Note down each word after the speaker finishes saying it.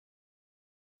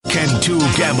Can two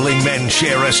gambling men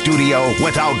share a studio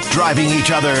without driving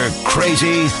each other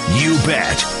crazy? You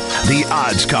bet. The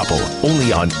Odds Couple,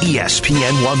 only on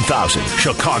ESPN 1000,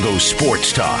 Chicago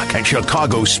Sports Talk and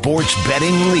Chicago Sports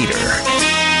Betting Leader.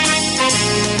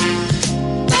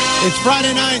 It's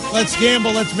Friday night. Let's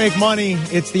gamble. Let's make money.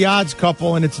 It's the Odds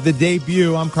Couple, and it's the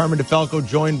debut. I'm Carmen DeFalco,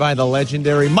 joined by the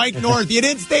legendary Mike North. You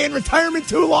didn't stay in retirement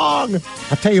too long.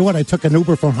 I'll tell you what, I took an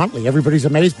Uber from Huntley. Everybody's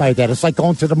amazed by that. It's like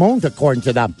going to the moon, according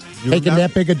to them. Making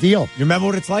that big a deal. You remember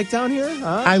what it's like down here?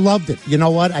 Huh? I loved it. You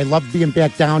know what? I love being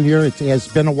back down here. It has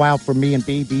been a while for me and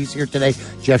BB's here today.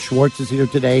 Jeff Schwartz is here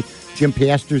today. Jim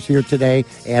Pastor's here today.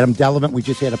 Adam Delavant. We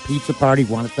just had a pizza party.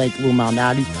 Want to thank Lou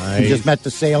Malnati. Nice. We just met the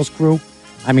sales crew.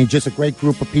 I mean, just a great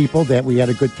group of people that we had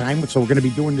a good time with. So we're going to be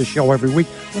doing this show every week.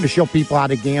 We're going to show people how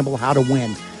to gamble, how to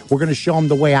win. We're going to show them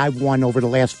the way I've won over the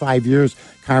last 5 years.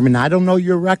 Carmen, I don't know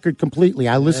your record completely.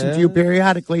 I listen to you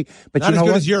periodically. But Not you know as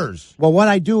good what? as yours. Well, what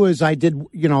I do is I did,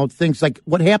 things like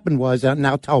what happened was, and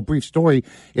I'll tell a brief story,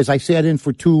 is I sat in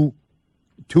for two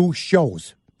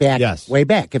shows way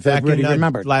back, if everybody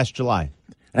remembers. Last July.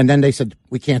 And then they said,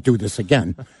 we can't do this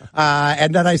again.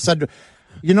 And then I said,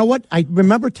 you know what? I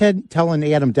remember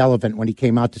telling Adam Delavant when he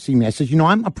came out to see me, I said,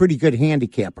 I'm a pretty good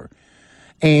handicapper.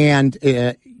 And,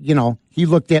 he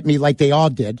looked at me like they all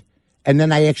did. And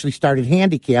then I actually started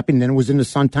handicapping. Then it was in the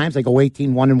Sun Times. I go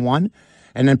 18-1-1.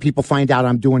 And then people find out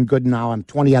I'm doing good now. I'm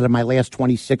 20 out of my last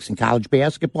 26 in college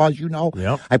basketball, as you know.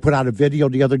 Yep. I put out a video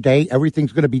the other day.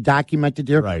 Everything's going to be documented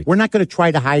here. Right. We're not going to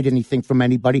try to hide anything from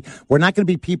anybody. We're not going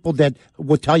to be people that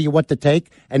will tell you what to take,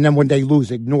 and then when they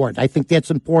lose, ignore it. I think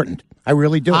that's important. I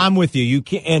really do. I'm with you. You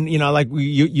can't, and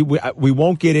we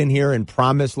won't get in here and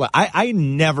promise. I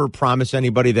never promise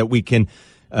anybody that we can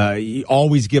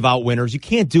always give out winners. You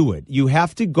can't do it. You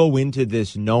have to go into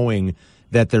this knowing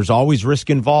that there's always risk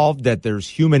involved, that there's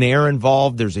human error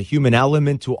involved, there's a human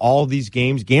element to all these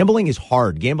games. Gambling is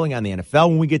hard. Gambling on the NFL,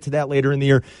 when we get to that later in the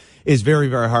year, is very,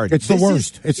 very hard. It's the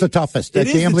worst. It's the toughest.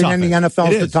 Gambling in the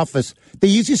NFL is the toughest. The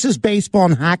easiest is baseball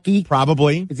and hockey.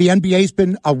 Probably. The NBA's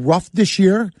been rough this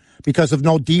year because of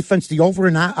no defense. The over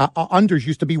and unders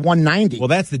used to be 190. Well,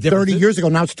 that's the difference. 30 years ago,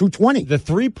 now it's 220. The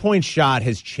three-point shot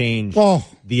has changed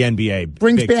the NBA.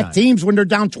 Brings back teams when they're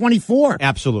down 24.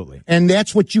 Absolutely. And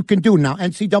that's what you can do. Now,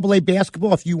 NCAA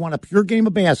basketball, if you want a pure game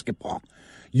of basketball,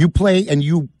 you play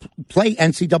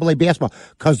NCAA basketball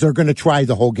because they're going to try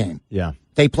the whole game. Yeah.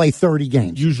 They play 30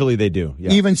 games. Usually they do.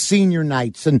 Yeah. Even senior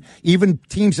nights and even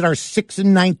teams that are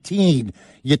 6-19,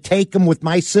 you take them with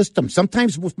my system.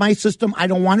 Sometimes with my system, I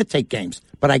don't want to take games,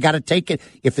 but I got to take it.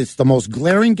 If it's the most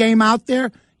glaring game out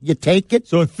there, you take it.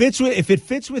 So if it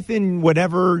fits within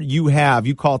whatever you have,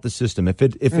 you call it the system. If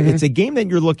it's a game that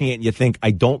you're looking at and you think,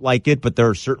 I don't like it, but there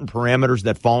are certain parameters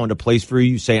that fall into place for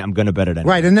you, you say, I'm going to bet it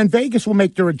anyway. Right, and then Vegas will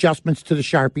make their adjustments to the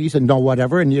Sharpies and know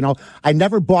whatever. And, I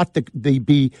never bought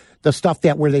the stuff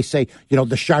that where they say,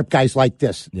 the sharp guys like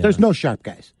this. Yeah. There's no sharp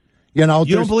guys. You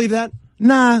don't believe that?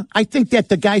 Nah, I think that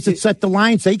the guys that set the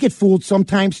lines, they get fooled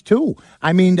sometimes, too.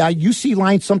 I mean, you see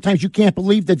lines sometimes you can't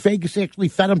believe that Vegas actually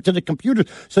fed them to the computer,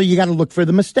 so you got to look for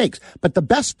the mistakes. But the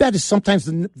best bet is sometimes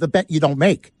the bet you don't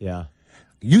make. Yeah.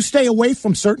 You stay away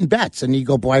from certain bets, and you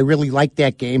go, boy, I really like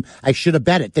that game. I should have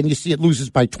bet it. Then you see it loses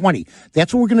by 20.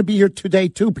 That's what we're going to be here today,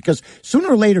 too, because sooner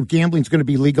or later, gambling is going to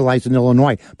be legalized in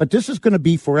Illinois. But this is going to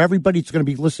be for everybody. It's going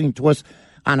to be listening to us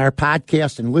on our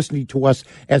podcast and listening to us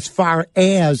as far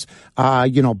as,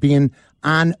 being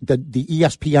on the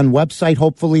ESPN website,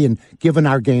 hopefully, and giving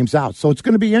our games out. So it's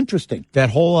going to be interesting.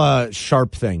 That whole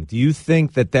sharp thing, do you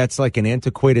think that that's like an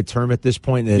antiquated term at this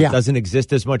point, that it doesn't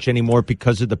exist as much anymore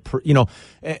because of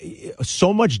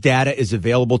so much data is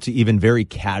available to even very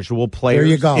casual players?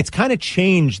 There you go. It's kind of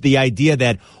changed the idea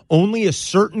that only a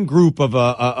certain group of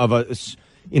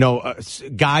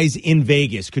guys in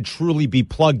Vegas could truly be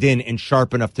plugged in and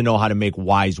sharp enough to know how to make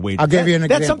wise wagers. I'll give you an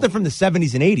example. That's something from the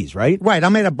 70s and 80s, right? Right.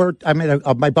 I'm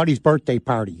at my buddy's birthday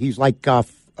party. He's like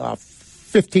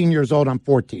 15 years old. I'm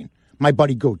 14. My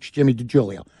buddy Gooch, Jimmy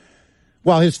DiGiulio.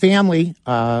 Well, his family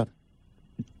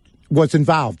was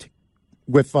involved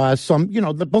with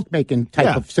the bookmaking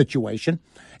type of situation.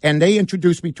 And they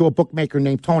introduced me to a bookmaker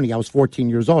named Tony. I was 14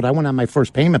 years old. I went on my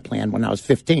first payment plan when I was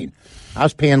 15. I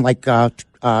was paying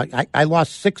I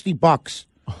lost $60,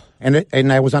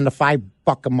 and I was on the $5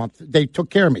 a month. They took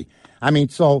care of me. I mean,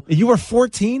 so you were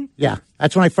 14? Yeah,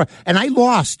 that's when and I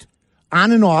lost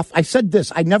on and off. I said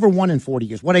this: I never won in 40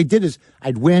 years. What I did is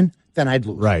I'd win, then I'd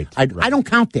lose. Right. I don't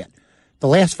count that. The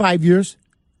last 5 years,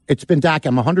 it's been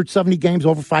I'm 170 games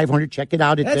over 500. Check it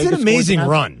out. That's an amazing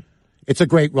run. It's a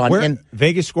great run. Where, And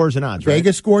Vegas scores and odds, right?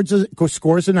 Vegas scores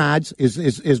and odds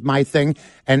is my thing,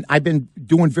 and I've been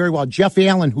doing very well. Jeff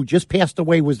Allen, who just passed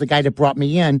away, was the guy that brought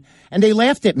me in, and they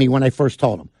laughed at me when I first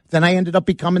told them. Then I ended up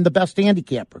becoming the best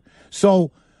handicapper.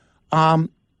 So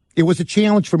it was a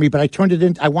challenge for me, but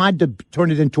I wanted to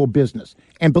turn it into a business.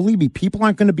 And believe me, people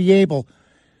aren't going to be able.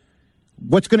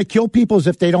 What's going to kill people is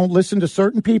if they don't listen to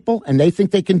certain people and they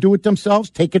think they can do it themselves.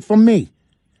 Take it from me.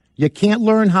 You can't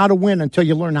learn how to win until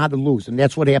you learn how to lose, and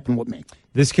that's what happened with me.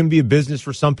 This can be a business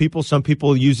for some people. Some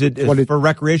people use it for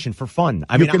recreation, for fun.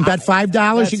 You can bet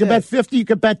 $5. You can bet $50. You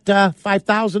can bet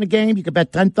 $5,000 a game. You can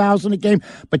bet $10,000 a game.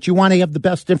 But you want to have the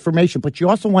best information. But you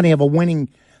also want to have a winning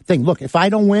thing. Look, if I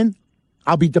don't win,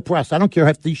 I'll be depressed. I don't care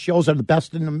if these shows are the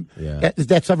best in them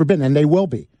that's ever been, and they will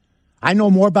be. I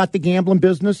know more about the gambling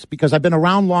business because I've been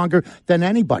around longer than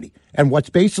anybody. And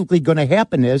what's basically going to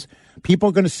happen is people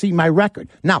are going to see my record.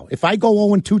 Now, if I go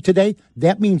 0-2 today,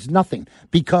 that means nothing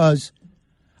because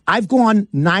I've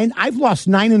lost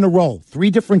 9 in a row,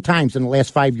 3 different times in the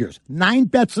last 5 years. 9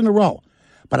 bets in a row.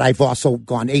 But I've also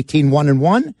gone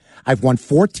 18-1-1. I've won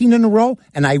 14 in a row,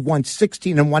 and I won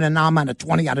 16-1, and now I'm on a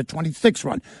 20 out of 26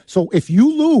 run. So if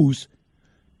you lose,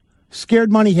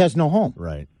 scared money has no home.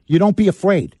 Right. You don't be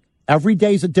afraid. Every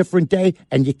day's a different day,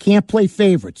 and you can't play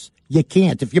favorites. You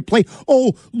can't. If you play,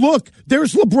 oh, look,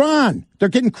 there's LeBron. They're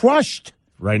getting crushed.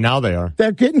 Right now they are.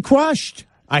 They're getting crushed.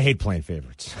 I hate playing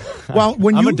favorites. Well,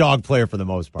 I'm a dog player for the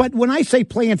most part. But when I say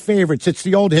playing favorites, it's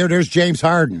the old, there's James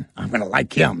Harden. I'm going to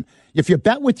like him. If you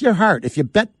bet with your heart, if you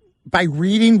bet by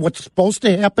reading what's supposed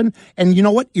to happen, and you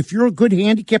know what? If you're a good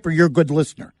handicapper, you're a good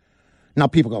listener. Now,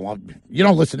 people go, well, you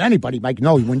don't listen to anybody, Mike.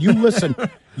 No, when you listen,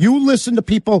 you listen to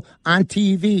people on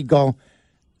TV go,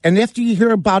 and after you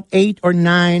hear about 8 or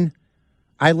 9,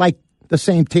 I like the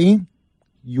same team,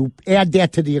 you add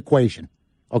that to the equation,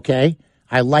 okay?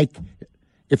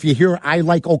 If you hear, I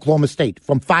like Oklahoma State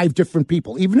from 5 different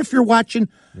people, even if you're watching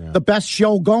the best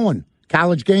show going,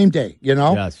 College Game Day, you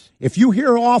know? Yes. If you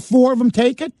hear all 4 of them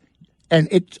take it, and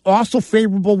it's also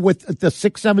favorable with the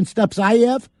 6-7 steps I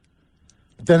have,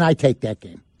 then I take that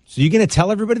game. So you're going to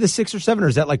tell everybody the 6 or 7, or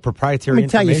is that like proprietary Let me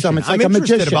tell information? you something. It's like I'm a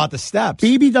interested magician. about the steps.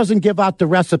 BB doesn't give out the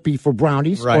recipe for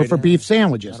brownies or for beef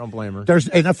sandwiches. I don't blame her.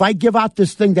 And if I give out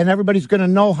this thing, then everybody's going to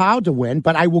know how to win,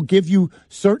 but I will give you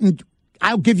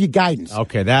I'll give you guidance.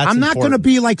 Okay, that's I'm not going to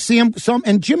be like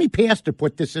and Jimmy Pastor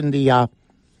put this in the,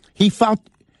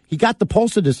 he got the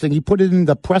pulse of this thing. He put it in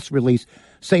the press release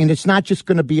saying it's not just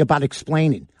going to be about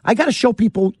explaining. I got to show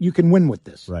people you can win with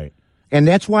this. Right. And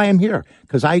that's why I'm here,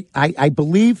 because I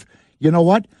believe, you know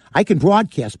what? I can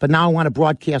broadcast, but now I want to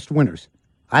broadcast winners.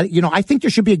 I think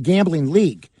there should be a gambling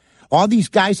league. All these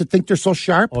guys that think they're so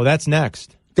sharp. Oh, that's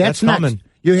next. That's next. Coming.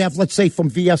 You have, let's say,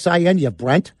 from VSIN, you have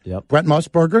Brent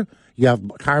Musburger. You have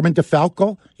Carmen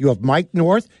DeFalco. You have Mike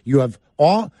North. You have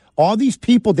all these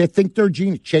people that think they're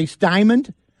genius. Chase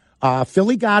Diamond,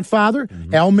 Philly Godfather,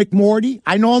 Al McMorty.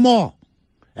 I know them all.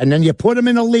 And then you put them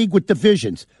in a league with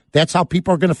divisions. That's how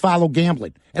people are going to follow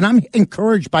gambling. And I'm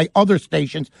encouraged by other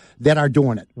stations that are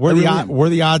doing it. We're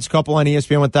the odds couple on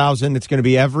ESPN 1000. It's going to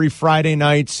be every Friday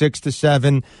night, 6 to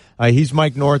 7. He's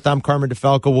Mike North. I'm Carmen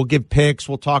DeFalco. We'll give picks.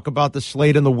 We'll talk about the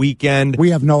slate on the weekend.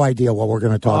 We have no idea what we're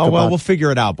going to talk about. Oh, well, we'll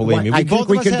figure it out, believe me. I think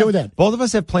we can do that. Both of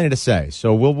us have plenty to say,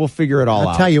 so we'll figure it all out.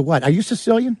 I'll tell you what. Are you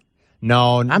Sicilian?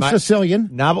 No. I'm Sicilian.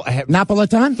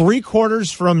 Napolitan?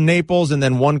 3/4 from Naples, and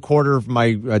then 1/4 of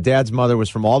my dad's mother was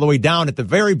from all the way down at the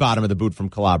very bottom of the boot from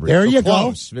Calabria. There you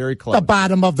close, go. Very close. The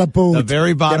bottom of the boot. The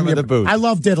very bottom of the boot. I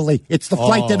loved Italy. It's the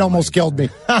flight that almost killed me.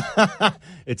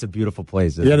 It's a beautiful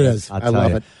place. It is. I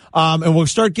love it. And we'll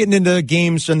start getting into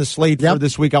games and the slate for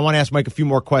this week. I want to ask Mike a few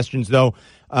more questions, though.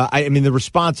 I mean, the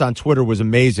response on Twitter was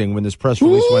amazing when this press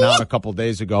release went out a couple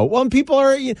days ago. Well, people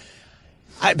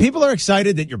are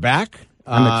excited that you're back.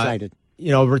 I'm excited.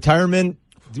 Retirement,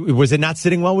 was it not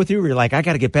sitting well with you? You're like, I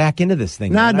got to get back into this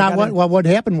thing. What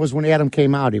happened was when Adam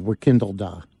came out, it rekindled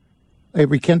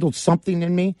something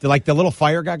in me. Like the little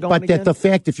fire got going But again? that the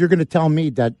fact, if you're going to tell me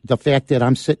that the fact that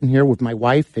I'm sitting here with my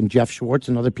wife and Jeff Schwartz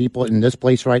and other people in this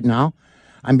place right now,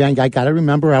 I got to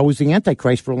remember I was the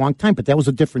Antichrist for a long time, but that was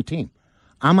a different team.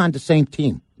 I'm on the same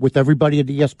team with everybody at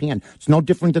ESPN. It's no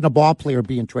different than a ball player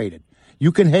being traded.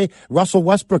 Russell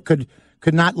Westbrook could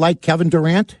not like Kevin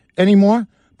Durant anymore,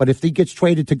 but if he gets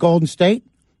traded to Golden State,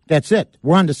 that's it.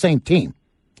 We're on the same team.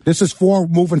 This is for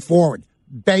moving forward,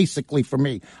 basically, for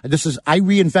me. I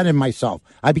reinvented myself.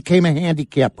 I became a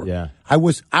handicapper. Yeah.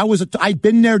 I'd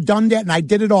been there, done that, and I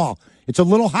did it all. It's a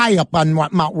little high up on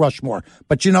Mount Rushmore,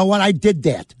 but you know what? I did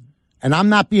that, and I'm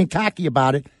not being cocky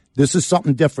about it. This is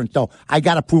something different, though. I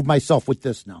got to prove myself with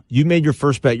this now. You made your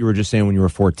first bet, you were just saying, when you were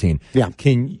 14. Yeah.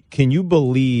 Can you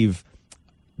believe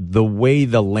the way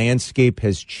the landscape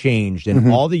has changed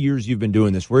in all the years you've been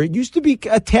doing this, where it used to be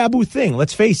a taboo thing,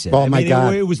 let's face it. Oh, my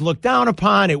God. It was looked down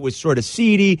upon, it was sort of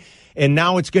seedy, and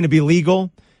now it's going to be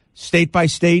legal, state by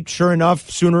state, sure enough,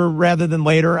 sooner rather than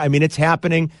later. I mean, it's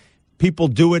happening. People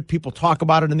do it. People talk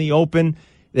about it in the open.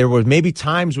 There were maybe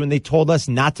times when they told us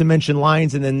not to mention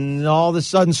lines, and then all of a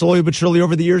sudden, slowly but surely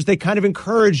over the years, they kind of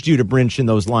encouraged you to mention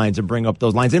those lines and bring up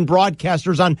those lines. And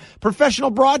broadcasters on professional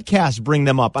broadcasts bring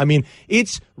them up. I mean,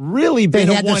 it's really been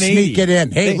a 180. They had to sneak it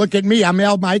in. Hey, look at me. I'm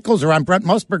Al Michaels, or I'm Brent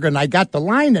Musburger, and I got the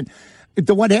line. And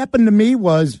what happened to me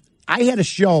was I had a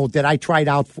show that I tried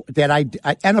out for, an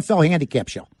NFL handicap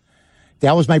show.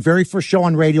 That was my very first show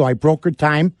on radio. I brokered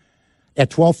time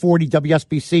at 1240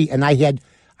 WSBC, and I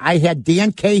had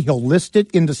Dan Cahill listed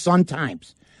in the Sun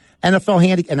Times, NFL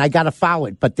handicap, and I got to follow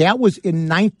it. But that was in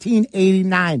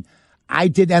 1989. I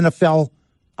did NFL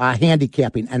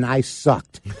handicapping, and I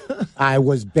sucked. I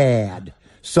was bad.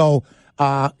 So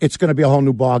it's going to be a whole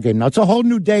new ballgame now. It's a whole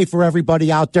new day for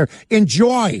everybody out there.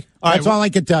 Enjoy. That's all I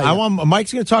can tell you.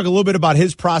 Mike's going to talk a little bit about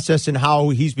his process and how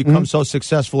he's become so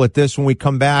successful at this. When we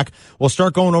come back, we'll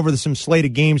start going over some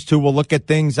slated games, too. We'll look at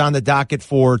things on the docket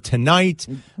for tonight.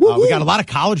 We got a lot of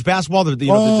college basketball.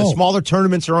 The smaller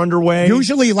tournaments are underway.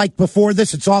 Usually, like before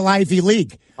this, it's all Ivy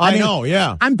League. I know,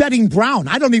 yeah. I'm betting Brown.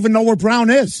 I don't even know where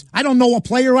Brown is. I don't know a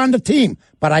player on the team,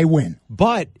 but I win.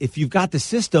 But if you've got the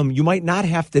system, you might not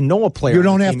have to know a player. You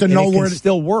don't have to know where it can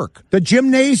still work. The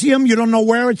gymnasium, you don't know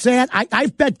where it's at.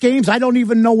 I've bet games. I don't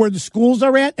even know where the schools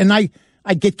are at, and I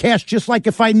get cash just like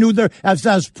if I knew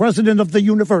as president of the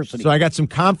university. So I got some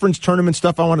conference tournament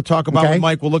stuff I want to talk about with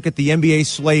Mike. We'll look at the NBA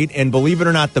slate, and believe it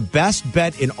or not, the best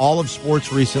bet in all of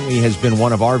sports recently has been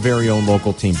one of our very own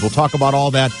local teams. We'll talk about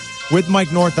all that with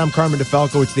Mike North. I'm Carmen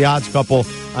DeFalco. It's the Odds Couple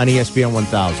on ESPN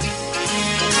 1000.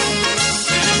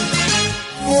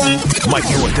 Mike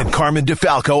North and Carmen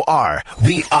DeFalco are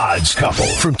the Odds Couple,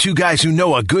 from two guys who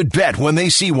know a good bet when they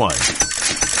see one,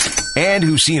 and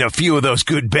who've seen a few of those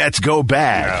good bets go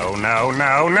bad. No.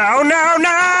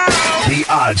 The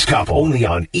Odds Couple, only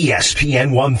on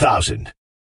ESPN 1000.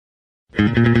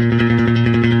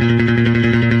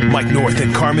 Mike North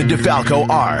and Carmen DeFalco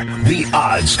are the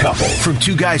Odds Couple, from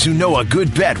two guys who know a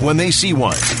good bet when they see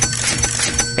one,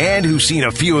 and who've seen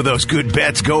a few of those good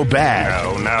bets go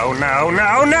bad. No.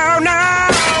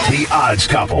 The Odds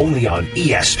Couple, only on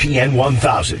ESPN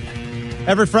 1000.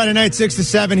 Every Friday night, 6 to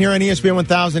 7 here on ESPN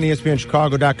 1000,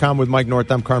 ESPNChicago.com with Mike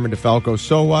North. I'm Carmen DeFalco.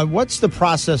 So what's the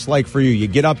process like for you? You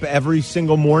get up every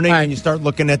single morning and you start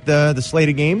looking at the slate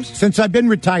of games? Since I've been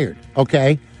retired,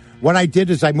 what I did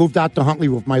is I moved out to Huntley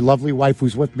with my lovely wife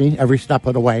who's with me every step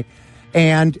of the way.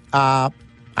 And I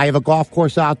have a golf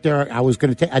course out there. I was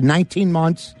going to take 19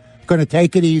 months, going to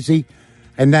take it easy.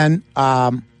 And then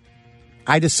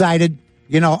I decided,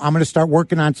 I'm going to start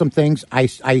working on some things. I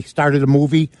started a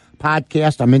movie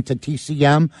podcast. I'm into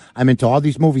TCM. I'm into all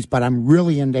these movies, but I'm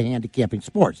really into handicapping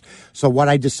sports. So what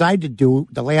I decided to do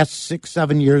the last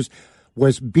 6-7 years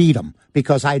was beat them,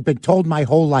 because I had been told my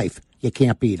whole life, you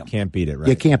can't beat them. Can't beat it, right?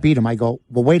 You can't beat them. I go,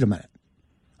 well, wait a minute.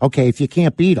 Okay, if you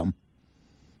can't beat them,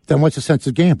 then what's the sense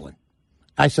of gambling?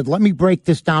 I said, let me break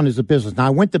this down as a business. Now, I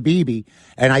went to BB,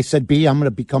 and I said, B, I'm going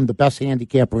to become the best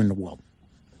handicapper in the world.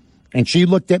 And she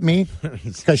looked at me,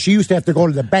 because she used to have to go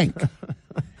to the bank.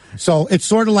 So it's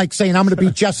sort of like saying I'm going to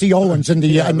beat Jesse Owens in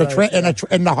the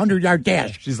 100-yard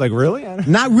dash. She's like, really?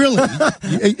 Not really.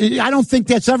 I don't think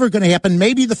that's ever going to happen.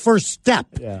 Maybe the first step,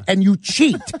 and you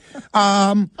cheat.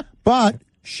 But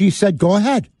she said, go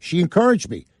ahead. She encouraged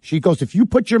me. She goes, if you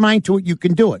put your mind to it, you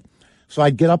can do it. So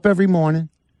I'd get up every morning,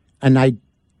 and I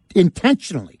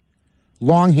intentionally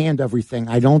longhand everything.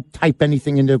 I don't type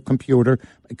anything into a computer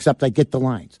except I get the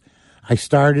lines. I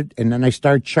started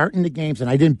charting the games, and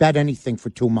I didn't bet anything for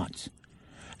 2 months.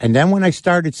 And then when I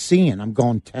started seeing, I'm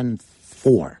going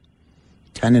 10-4,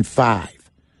 10-5,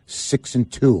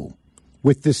 6-2.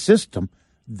 With this system,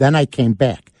 then I came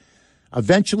back.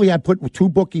 Eventually, I put 2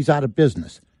 bookies out of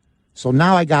business. So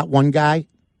now I got one guy.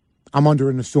 I'm under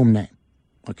an assumed name,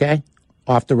 okay?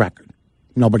 Off the record.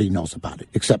 Nobody knows about it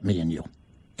except me and you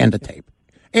and the tape.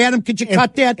 Adam, could you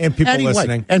cut that? And people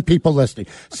listening. And people listening.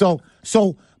 So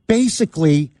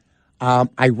basically,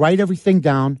 I write everything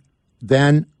down,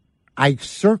 then I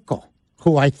circle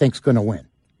who I think's going to win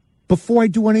before I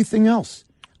do anything else.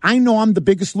 I know I'm the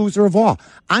biggest loser of all.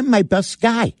 I'm my best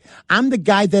guy. I'm the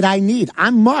guy that I need.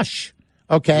 I'm Mush.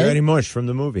 Okay, you're Eddie Mush from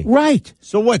the movie, right?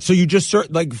 So what? So you just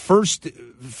first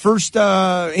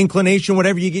inclination,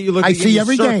 whatever you get, you look. I see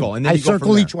every circle, game, and then I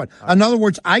circle each one. In other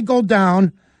words, I go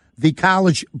down the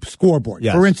college scoreboard.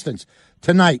 Yes. For instance,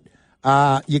 tonight,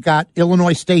 you got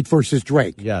Illinois State versus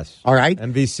Drake. Yes. All right?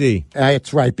 MVC.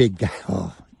 That's right, big guy.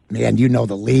 Oh, man, you know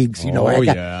the leagues. You know,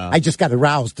 I just got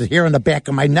aroused. The hair on the back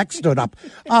of my neck stood up.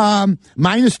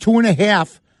 Minus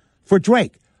 2.5 for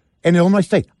Drake and Illinois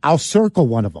State. I'll circle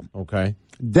one of them. Okay.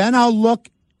 Then I'll look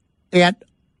at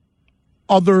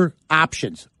other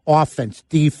options, offense,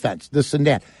 defense, this and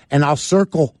that, and I'll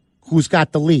circle who's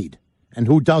got the lead and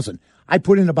who doesn't. I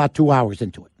put in about 2 hours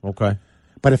into it. Okay.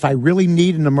 But if I really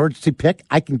need an emergency pick,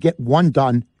 I can get one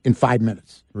done in 5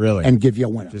 minutes. Really? And give you a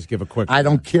winner. Just give a quick I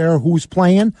don't care who's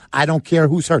playing. I don't care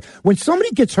who's hurt. When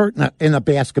somebody gets hurt in a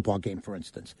basketball game, for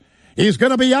instance, he's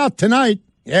going to be out tonight.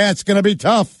 Yeah, it's going to be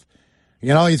tough. You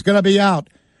know, he's going to be out.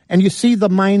 And you see the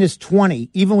minus 20,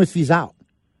 even if he's out.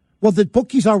 Well, the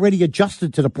bookie's already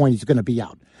adjusted to the point he's going to be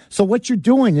out. So what you're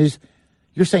doing is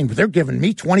you're saying, they're giving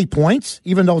me 20 points,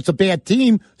 even though it's a bad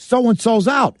team, so-and-so's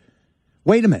out.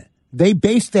 Wait a minute. They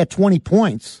based that 20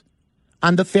 points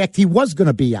on the fact he was going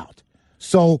to be out.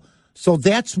 So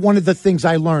that's one of the things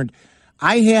I learned.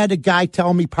 I had a guy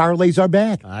tell me parlays are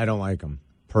bad. I don't like them,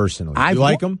 personally. You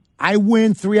like them? I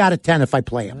win 3 out of 10 if I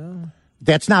play them.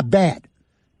 That's not bad.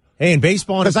 Hey, in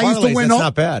baseball and parlays, that's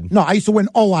not bad. No, I used to win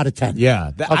 0 out of 10.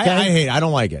 Yeah. Okay? I hate it. I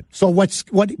don't like it. So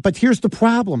but here's the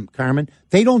problem, Carmen.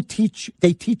 They teach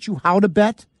you how to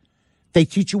bet. They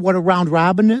teach you what a round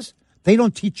robin is. They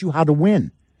don't teach you how to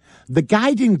win. The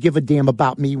guy didn't give a damn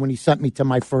about me when he sent me to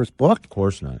my first book. Of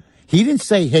course not. He didn't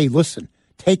say, hey, listen,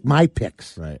 take my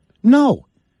picks. Right. No.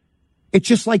 It's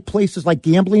just like places like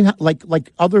gambling,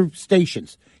 like other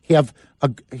stations have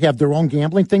their own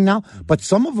gambling thing now, but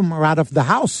some of them are out of the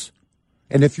house.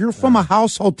 And if you're from a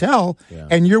house hotel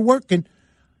and you're working,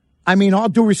 I mean, all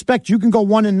due respect, you can go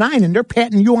 1-9 and they're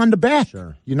patting you on the back.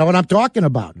 Sure. You know what I'm talking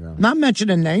about. Yeah. Not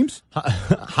mentioning names.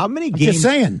 How many games? I'm just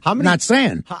saying. I'm not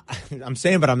saying. I'm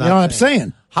saying, but I'm not. You know what I'm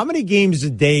saying? How many games a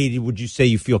day would you say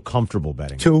you feel comfortable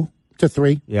betting? 2 to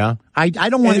 3. Yeah. I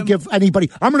don't want to give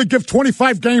anybody. I'm going to give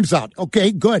 25 games out.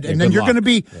 Okay, good. And then you're going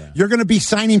to be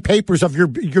signing papers of your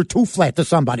 2 flat to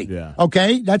somebody. Yeah.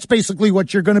 Okay, that's basically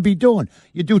what you're going to be doing.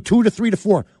 You do 2 to 3 to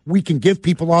 4. We can give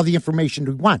people all the information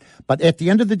we want. But at the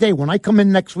end of the day, when I come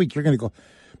in next week, you're going to go,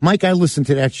 Mike, I listened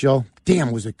to that show.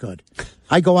 Damn, was it good?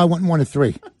 I went 1 to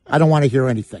 3. I don't want to hear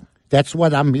anything. That's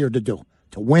what I'm here to do.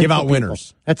 To win. Give out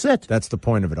winners. That's it. That's the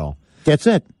point of it all. That's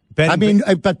it.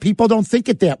 But people don't think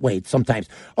it that way sometimes.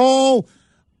 Oh,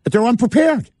 they're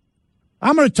unprepared.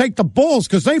 I'm going to take the Bulls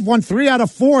because they've won 3 out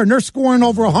of 4 and they're scoring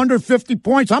over 150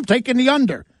 points. I'm taking the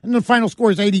under. And the final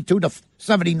score is 82 to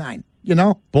 79. You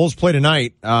know? Bulls play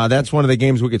tonight. That's one of the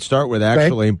games we could start with,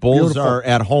 actually. Okay. Bulls are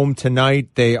at home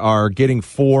tonight. They are getting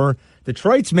 4.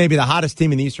 Detroit's maybe the hottest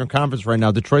team in the Eastern Conference right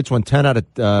now. Detroit's won 10 out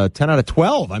of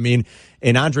 12. I mean,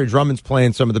 and Andre Drummond's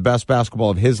playing some of the best basketball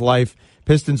of his life.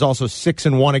 Pistons also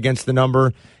 6-1 against the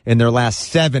number in their last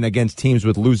 7 against teams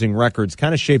with losing records.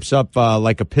 Kind of shapes up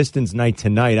like a Pistons night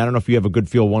tonight. I don't know if you have a good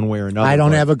feel one way or another. I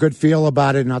don't have a good feel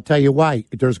about it, and I'll tell you why.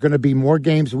 There's going to be more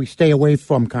games we stay away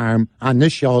from, Carm, on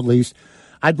this show at least.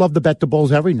 I'd love to bet the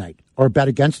Bulls every night or bet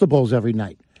against the Bulls every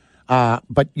night.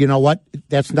 But you know what?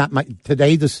 That's not my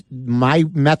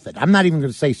method. I'm not even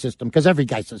going to say system because every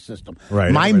guy says system.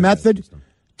 Right. My method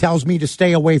tells me to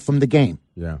stay away from the game.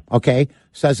 Yeah. Okay?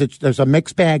 Says there's a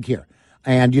mixed bag here.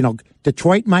 And, you know,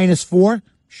 Detroit -4,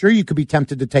 sure you could be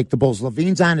tempted to take the Bulls.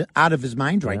 Levine's out of his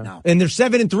mind right now. And they're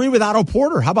 7-3 with Otto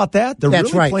Porter. How about that? That's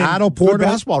really right. playing Otto Porter, good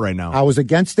basketball right now. I was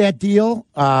against that deal.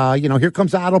 Here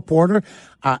comes Otto Porter.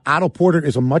 Otto Porter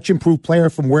is a much improved player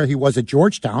from where he was at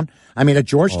Georgetown. I mean, at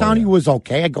Georgetown, he was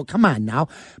okay. I go, come on now.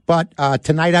 But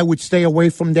tonight I would stay away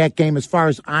from that game as far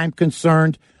as I'm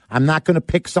concerned. I'm not going to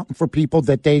pick something for people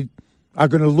that they are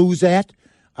going to lose at.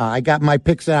 I got my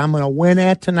picks that I'm going to win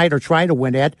at tonight or try to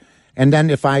win at. And then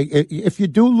if you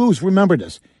do lose, remember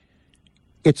this.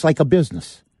 It's like a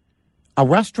business. A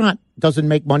restaurant doesn't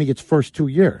make money its first 2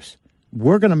 years.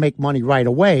 We're going to make money right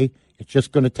away. It's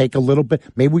just going to take a little bit.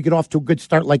 Maybe we get off to a good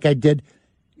start like I did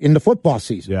in the football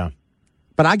season. Yeah.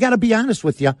 But I got to be honest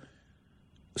with you.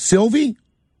 Sylvie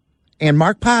and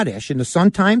Mark Potash in the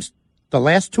Sun-Times, the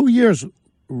last 2 years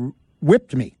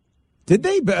whipped me. Did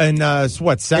they? In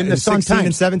what, 16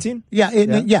 and 17? Yeah.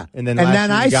 Yeah. And then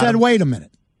I said, wait a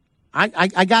minute.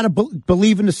 I got to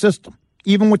believe in the system,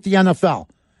 even with the NFL.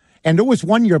 And there was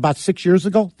 1 year, about 6 years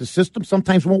ago, the system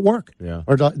sometimes won't work. Yeah.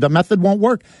 Or the method won't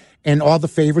work. And all the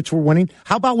favorites were winning.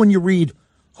 How about when you read,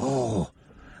 oh,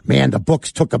 man, the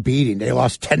books took a beating. They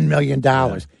lost $10 million.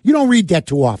 Yeah. You don't read that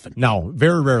too often. No,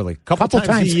 very rarely. Couple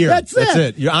times a year. That's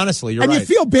it. Honestly, you're and right. And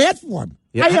you feel bad for them.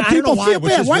 Yeah, I have people feel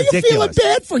bad. Why are you feeling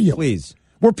bad for you? Please.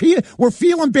 We're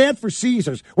feeling bad for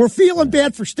Caesars. We're feeling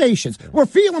bad for Stations. We're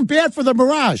feeling bad for the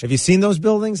Mirage. Have you seen those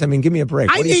buildings? I mean, give me a break.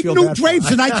 I need new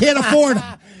drapes and I can't afford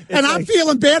them. And I'm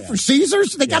feeling bad for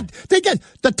Caesars. They get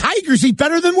the Tigers eat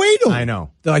better than we do. I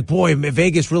know. They're like, boy,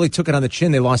 Vegas really took it on the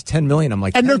chin. They lost $10 million. I'm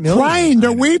like, and they're crying.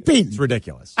 They're weeping. It's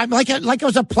ridiculous. I'm like it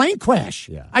was a plane crash.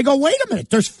 Yeah. I go, wait a minute.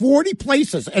 There's 40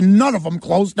 places and none of them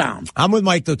closed down. I'm with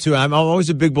Mike though too. I'm always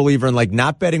a big believer in like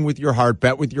not betting with your heart,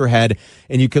 bet with your head.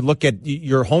 And you could look at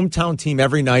your hometown team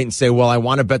every night and say, well, I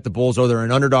want to bet the Bulls, or they're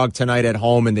an underdog tonight at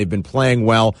home and they've been playing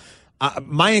well.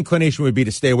 My inclination would be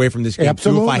to stay away from this game.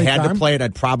 Absolutely, too. If I had to play it,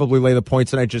 I'd probably lay the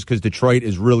points tonight just because Detroit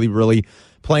is really, really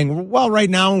playing well right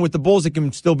now. And with the Bulls, it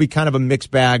can still be kind of a mixed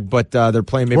bag, but they're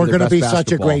playing maybe their best basketball. We're going to be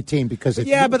such a great team because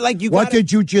what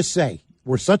did you just say?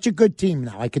 We're such a good team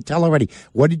now. I can tell already.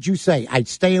 What did you say? I'd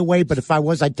stay away, but if I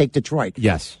was, I'd take Detroit.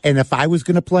 Yes. And if I was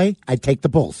going to play, I'd take the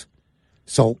Bulls.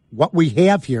 So what we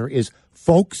have here is,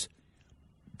 folks,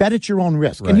 bet at your own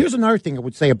risk. Right. And here's another thing I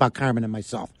would say about Carmen and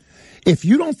myself. If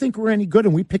you don't think we're any good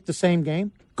and we pick the same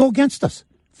game, go against us.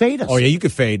 Fade us. Oh, yeah, you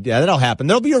could fade. Yeah, that'll happen.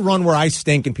 There'll be a run where I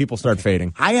stink and people start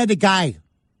fading. I had a guy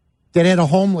that had a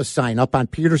homeless sign up on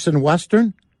Peterson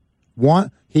Western.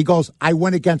 He goes, I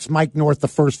went against Mike North the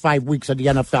first 5 weeks of the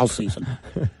NFL season.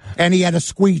 And he had a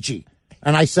squeegee.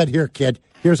 And I said, here, kid,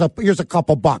 here's a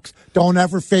couple bucks. Don't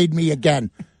ever fade me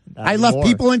again. I left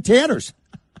people in tatters.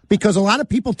 Because a lot of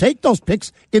people take those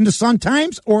picks in the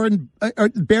Sun-Times or in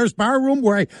Bears Bar Room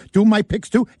where I do my picks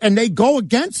too, and they go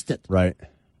against it. Right.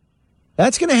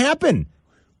 That's going to happen.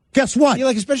 Guess what?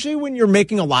 Like, especially when you're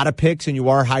making a lot of picks and you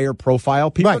are higher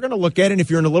profile, people are going to look at it, and if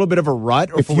you're in a little bit of a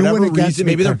rut or for whatever reason,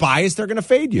 maybe they're biased, they're going to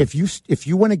fade you. If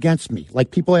you went against me,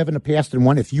 like people have in the past and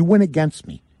won, if you went against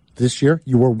me this year,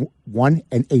 you were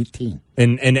 1-18.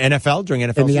 In NFL? During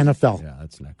NFL In the season? NFL. Yeah,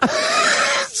 that's not good.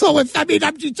 So,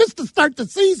 I'm just to start the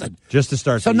season. Just to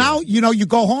start So now, you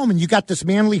go home and you got this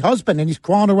manly husband and he's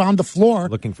crawling around the floor.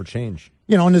 Looking for change.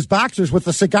 In his boxers with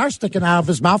a cigar sticking out of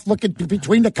his mouth, looking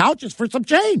between the couches for some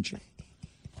change.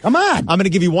 Come on. I'm going to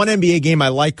give you one NBA game I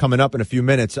like coming up in a few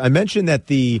minutes. I mentioned that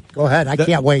Go ahead. I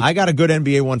can't wait. I got a good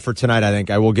NBA one for tonight, I think.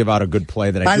 I will give out a good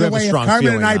play that I do have a strong feeling on. By the way, if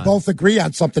Carmen and I both agree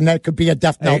on something, that could be a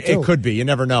death knell, too. It could be. You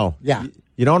never know. Yeah.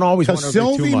 You don't always want to agree too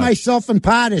much. Sylvie, myself, and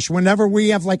Potash, whenever we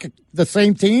have the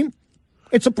same team,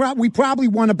 we probably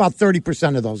won about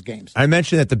 30% of those games. I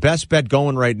mentioned that the best bet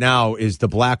going right now is the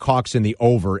Blackhawks in the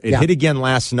over. It hit again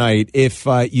last night. If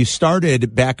you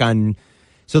started back on...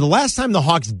 So the last time the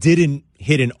Hawks didn't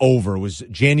hit an over was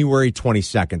January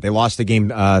 22nd. They lost the game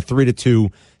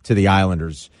 3-2 to the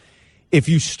Islanders. If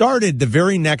you started the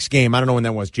very next game, I don't know when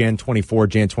that was, Jan 24,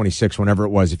 Jan 26, whenever it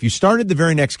was. If you started the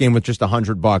very next game with just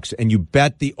 $100 and you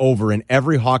bet the over in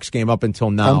every Hawks game up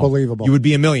until now, unbelievable, you would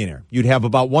be a millionaire. You'd have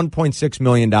about $1.6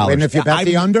 million. And if you bet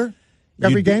the under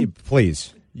every game?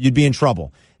 Please. You'd be in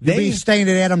trouble. You'd be staying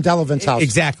at Adam Delvin's house.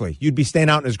 Exactly. You'd be staying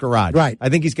out in his garage. Right. I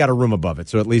think he's got a room above it,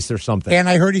 so at least there's something. And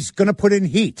I heard he's going to put in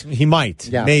heat. He might,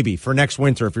 maybe, for next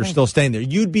winter if you're still staying there.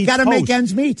 You'd be got to make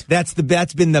ends meet. That's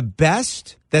been the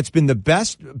best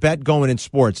bet going in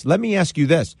sports. Let me ask you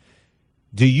this.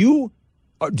 Do you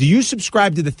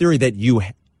subscribe to the theory that you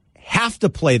have to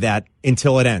play that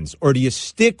until it ends? Or do you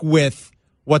stick with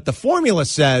what the formula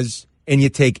says and you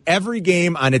take every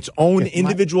game on its own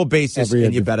individual basis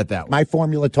and you bet it that way? My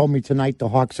formula told me tonight the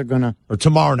Hawks are going to... Or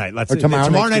tomorrow night. Tomorrow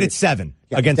night at 7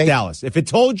 against Dallas. If it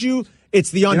told you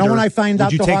it's the under, when I find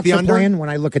out the Hawks are playing? When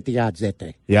I look at the odds that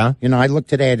day. Yeah? I looked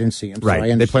today, I didn't see them. Right,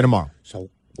 so they play tomorrow.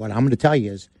 So what I'm going to tell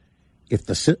you is, if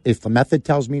the method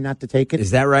tells me not to take it...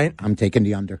 Is that right? I'm taking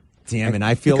the under. Damn, and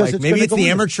I feel like maybe it's the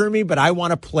amateur in me, but I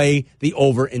want to play the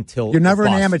over until... You're never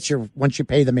an amateur once you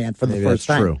pay the man for the first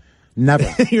time. True. Never.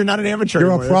 You're not an amateur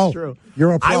You're anymore. a pro. That's true.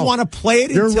 You're a pro. I want to play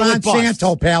it You're until Ron it busts.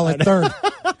 Santo, pal, at third.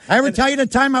 I ever tell you the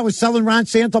time I was selling Ron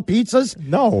Santo pizzas?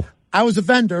 No. I was a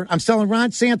vendor. I'm selling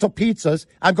Ron Santo pizzas.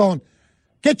 I'm going,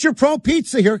 get your pro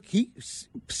pizza here.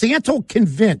 Santo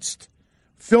convinced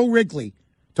Phil Wrigley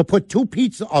to put 2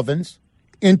 pizza ovens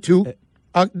into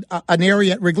an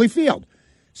area at Wrigley Field.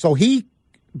 So he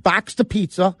boxed the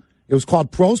pizza. It was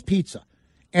called Pro's Pizza.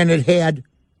 And it had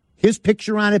his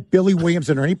picture on it, Billy Williams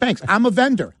and Ernie Banks. I'm a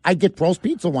vendor. I get Pro's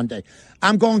Pizza one day.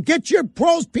 I'm going, get your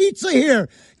Pro's Pizza here.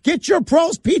 Get your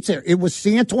Pro's Pizza. It was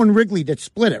Santo and Wrigley that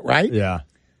split it, right? Yeah.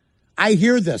 I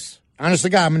hear this. Honest to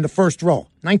God, I'm in the first row.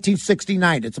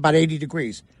 1969. It's about 80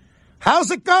 degrees. How's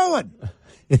it going?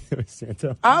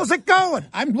 Santo. How's it going?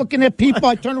 I'm looking at people.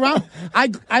 I turn around.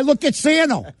 I look at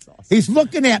Santo. Awesome. He's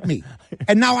looking at me.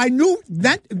 And now I knew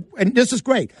that, and this is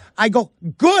great. I go,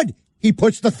 good. He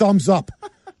puts the thumbs up.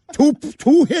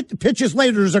 Two hit pitches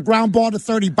later, there's a ground ball to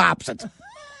 30, bops it.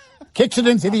 Kicks it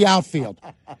into the outfield.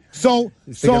 He's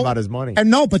thinking about his money. And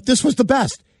no, but this was the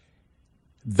best.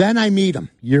 Then I meet him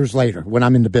years later when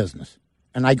I'm in the business.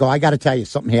 And I go, I got to tell you,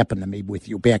 something happened to me with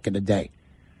you back in the day.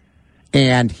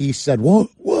 And he said,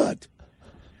 what?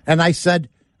 And I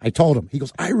told him. He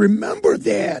goes, I remember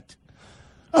that.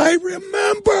 I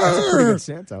remember. That's a pretty good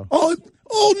Santo.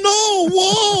 Oh no,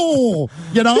 whoa.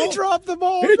 You know? He dropped the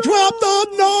ball. He dropped the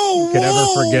no. You can never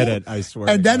forget it, I swear.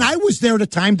 And then I was there at a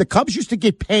time the Cubs used to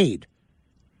get paid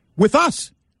with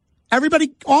us.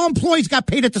 Everybody, all employees got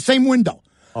paid at the same window.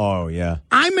 Oh, yeah.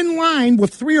 I'm in line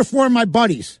with 3 or 4 of my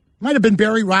buddies. Might have been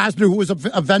Barry Rosner, who was a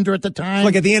vendor at the time.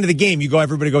 Like at the end of the game,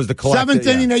 everybody goes to collect. 7th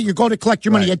inning, you go to collect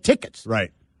your money. You had tickets.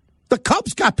 Right. The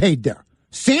Cubs got paid there.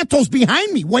 Santos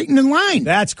behind me, waiting in line.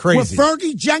 That's crazy. With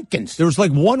Fergie Jenkins. There was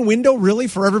like one window, really,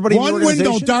 for everybody in the organization?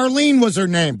 One window. Darlene was her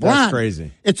name. Blonde. That's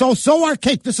crazy. It's so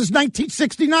archaic. This is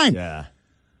 1969. Yeah.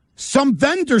 Some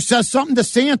vendor says something to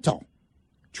Santo.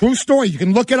 True story. You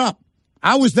can look it up.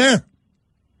 I was there.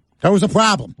 There was a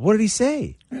problem. What did he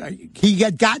say? He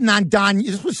had gotten on Don.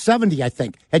 This was 70, I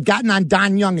think. Had gotten on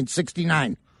Don Young in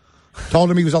 69. Told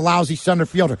him he was a lousy center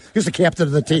fielder. He was the captain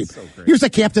of the team. So he was the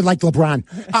captain like LeBron.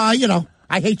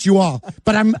 I hate you all,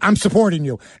 but I'm supporting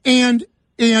you. And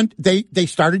they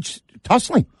started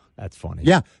tussling. That's funny.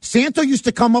 Yeah. Santo used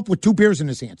to come up with 2 beers in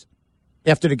his hands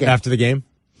after the game. After the game?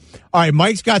 All right,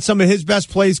 Mike's got some of his best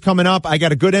plays coming up. I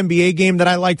got a good NBA game that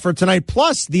I like for tonight.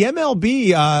 Plus, the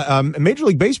MLB, Major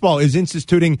League Baseball, is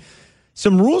instituting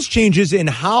some rules changes in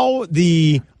how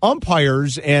the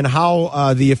umpires and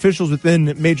how the officials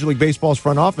within Major League Baseball's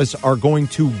front office are going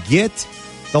to get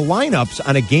the lineups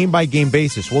on a game-by-game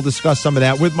basis. We'll discuss some of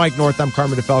that with Mike North. I'm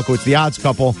Carmen DeFalco. It's the Odds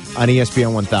Couple on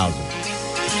ESPN 1000.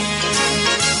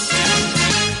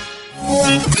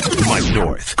 Mike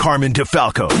North, Carmen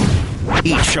DeFalco.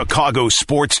 Each Chicago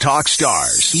sports talk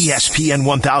stars. ESPN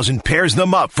 1000 pairs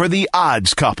them up for the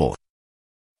Odds Couple.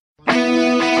 The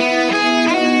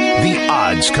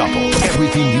Odds Couple.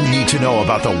 Everything you need to know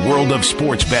about the world of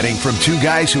sports betting from 2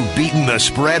 guys who've beaten the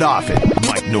spread often.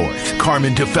 Mike North,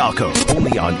 Carmen DeFalco.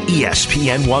 Only on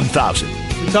ESPN 1000.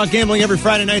 We talk gambling every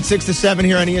Friday night, 6 to 7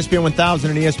 here on ESPN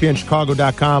 1000 and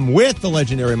ESPNChicago.com with the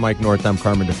legendary Mike North. I'm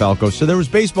Carmen DeFalco. So there was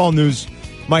baseball news,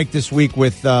 Mike, this week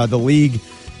with the league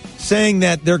saying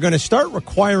that they're going to start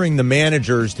requiring the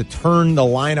managers to turn the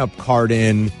lineup card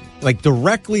in like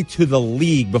directly to the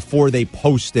league before they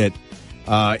post it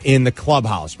in the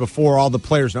clubhouse, before all the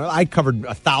players know. I covered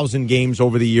 1,000 games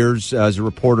over the years as a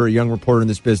reporter, a young reporter in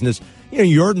this business.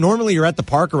 You're at the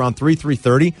park around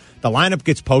 3:30. The lineup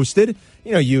gets posted.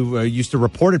 You used to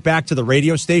report it back to the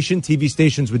radio station. TV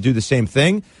stations would do the same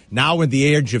thing. Now, with the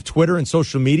age of Twitter and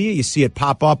social media, you see it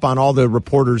pop up on all the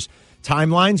reporters'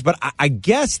 timelines. But I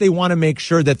guess they want to make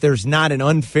sure that there's not an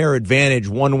unfair advantage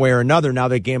one way or another now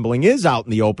that gambling is out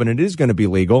in the open. It is going to be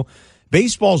legal.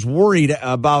 Baseball's worried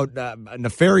about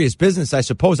nefarious business, I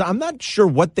suppose. I'm not sure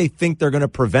what they think they're going to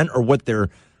prevent or what they're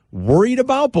worried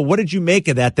about, but what did you make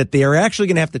of that they are actually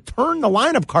going to have to turn the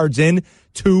lineup cards in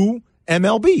to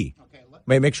MLB?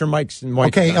 Okay, make sure Mike's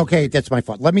okay, that's my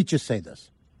fault. Let me just say this.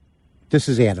 This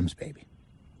is Adam's baby.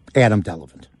 Adam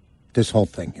Delavan. This whole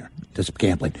thing here, this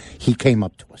gambling. He came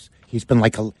up to us. He's been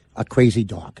like a crazy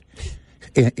dog.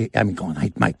 I mean, going,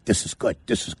 hey, Mike, this is good.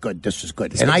 This is good. This is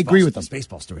good. And I agree with him. This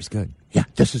baseball story is good. Yeah,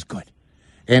 this is good.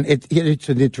 And it's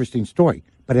an interesting story.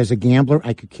 But as a gambler,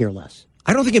 I could care less.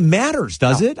 I don't think it matters,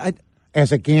 does it?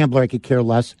 As a gambler, I could care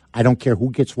less. I don't care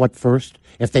who gets what first.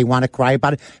 If they want to cry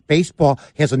about it. Baseball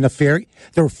has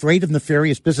they're afraid of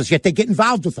nefarious business, yet they get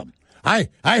involved with them. I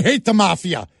hate the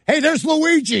mafia. Hey, there's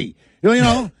Luigi.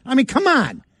 I mean, come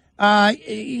on.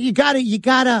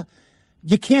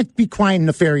 You can't be crying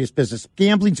nefarious business.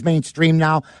 Gambling's mainstream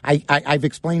now. I've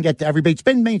explained that to everybody. It's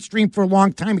been mainstream for a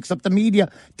long time, except the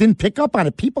media didn't pick up on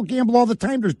it. People gamble all the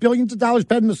time. There's billions of dollars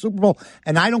bet in the Super Bowl,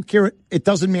 and I don't care. It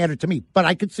doesn't matter to me. But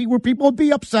I could see where people would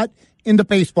be upset in the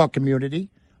baseball community,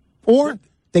 or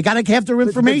they got to have their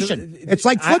information. It's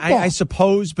like football. I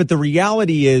suppose, but the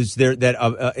reality is that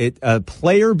a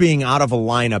player being out of a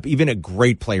lineup, even a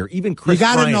great player, even Chris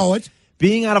Bryant, you got to know it.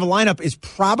 Being out of a lineup is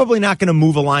probably not going to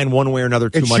move a line one way or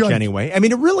another too much anyway. I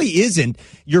mean, it really isn't.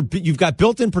 You've got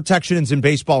built-in protections in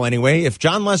baseball anyway. If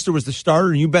John Lester was the starter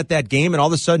and you bet that game and all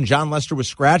of a sudden John Lester was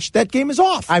scratched, that game is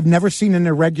off. I've never seen an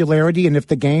irregularity, and if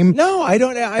the game... No, I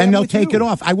don't. And they'll take it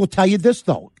off. I will tell you this,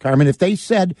 though, Carmen. If they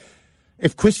said,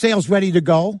 if Chris Sale's ready to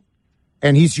go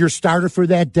and he's your starter for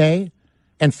that day,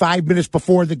 and 5 minutes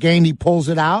before the game he pulls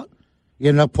it out,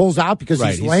 pulls out because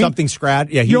he's lame. Something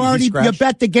scratched. Yeah, you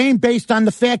bet the game based on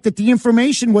the fact that the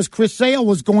information was Chris Sale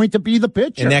was going to be the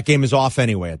pitcher. And that game is off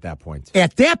anyway at that point.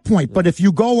 At that point, but if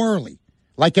you go early,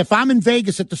 Like if I'm in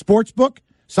Vegas at the sports book,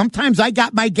 sometimes I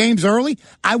got my games early.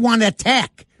 I want to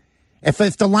attack. If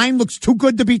the line looks too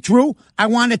good to be true, I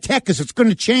want to attack because it's going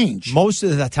to change. Most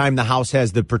of the time, the house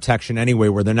has the protection anyway,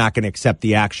 where they're not going to accept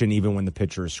the action even when the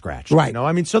pitcher is scratched. Right. You know,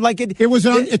 I mean, so like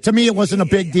to me, it wasn't a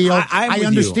big deal. I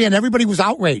understand. You. Everybody was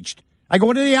outraged. I go,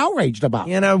 what are they outraged about?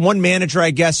 You know, one manager,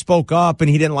 I guess, spoke up and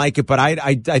he didn't like it, but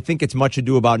I think it's much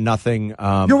ado about nothing.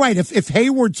 You're right. If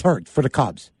Hayward's hurt for the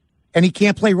Cubs and he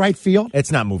can't play right field,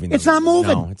 it's not moving. It's not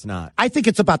moving. No, it's not. I think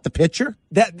it's about the pitcher.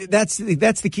 That's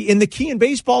the key. And the key in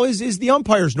baseball is the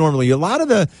umpires. Normally, a lot of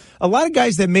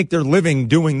guys that make their living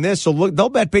doing this, so they'll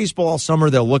bet baseball all summer.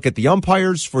 They'll look at the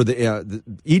umpires for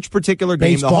each particular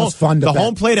game. Baseball's fun to bet.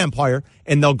 Home plate umpire,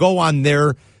 and they'll go on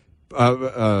their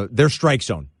strike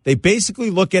zone. They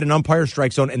basically look at an umpire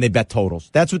strike zone and they bet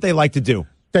totals. That's what they like to do.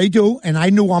 They do, and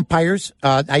I knew umpires.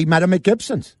 I met them at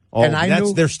Gibson's. Oh,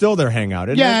 and they're still their hangout,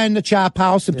 isn't it? In the Chop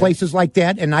House and places like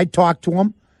that. And I'd talk to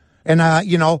them. And,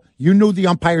 you knew the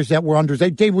umpires that were under.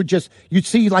 They would just, you'd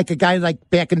see like a guy like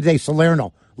back in the day,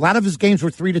 Salerno. A lot of his games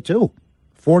were 3-2,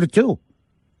 4-2.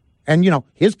 And,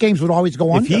 his games would always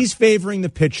go under. If he's favoring the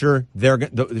pitcher,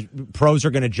 the pros are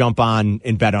going to jump on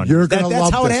and bet under.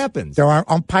 That's how it happens. There are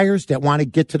umpires that want to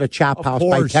get to the Chop House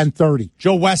by 10:30.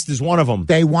 Joe West is one of them.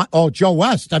 Joe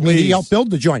West. I mean, he helped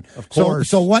build the joint. Of course.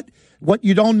 So what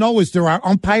you don't know is there are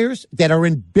umpires that are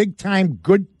in big-time,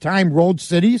 good-time road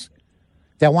cities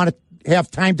that want to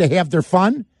have time to have their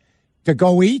fun, to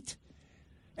go eat,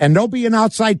 and there'll be an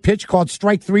outside pitch called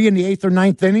strike 3 in the 8th or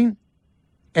 9th inning.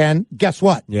 And guess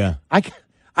what? Yeah. I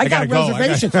got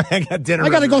reservations. I got dinner. I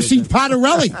got to go see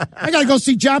Pontarelli. I got to go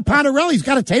see John Pontarelli. He's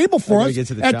got a table for us at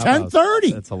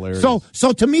 10:30. That's hilarious.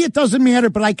 So to me, it doesn't matter,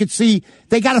 but I could see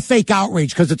they got a fake outrage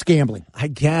because it's gambling. I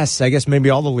guess maybe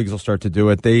all the leagues will start to do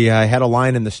it. They had a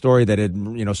line in the story that it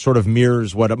sort of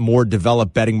mirrors what more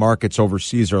developed betting markets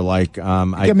overseas are like.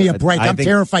 Give me a break. I'm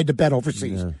terrified to bet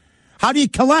overseas. Yeah. How do you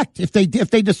collect if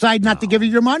they decide not to give you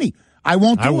your money? I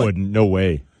won't do it. I wouldn't. No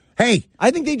way. Hey, I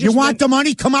think they just want the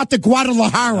money? Come out to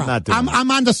Guadalajara.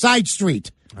 I'm on the side street.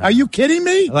 Are you kidding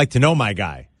me? I like to know my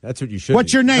guy. That's what you should.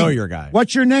 What's your name? Know your guy.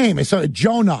 What's your name? It's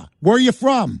Jonah. Where are you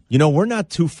from? We're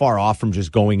not too far off from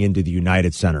just going into the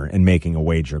United Center and making a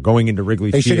wager. Going into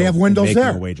Wrigley Field. They should have windows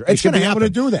there. A wager. They should be able to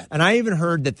do that. And I even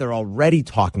heard that they're already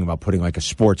talking about putting like a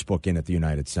sports book in at the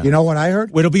United Center. You know what I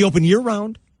heard? It'll be open year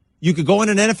round. You could go on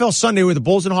an NFL Sunday where the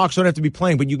Bulls and Hawks don't have to be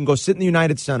playing, but you can go sit in the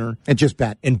United Center and just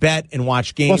bet and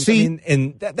watch games. Well, see,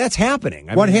 that's happening.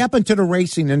 What happened to the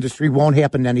racing industry won't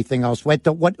happen to anything else.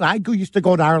 What I used to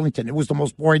go to Arlington. It was the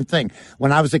most boring thing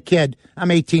when I was a kid. I'm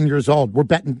 18 years old. We're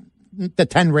betting the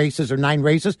 10 races or 9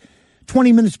 races,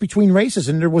 20 minutes between races,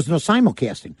 and there was no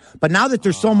simulcasting. But now that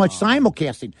there's so much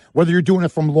simulcasting, whether you're doing it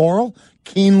from Laurel,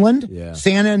 Keeneland,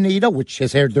 Santa Anita, which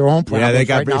has had their own problems. Yeah, they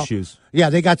got right issues. Now. Yeah,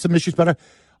 they got some issues, but.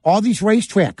 All these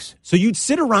racetracks. So you'd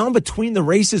sit around between the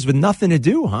races with nothing to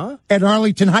do, huh? At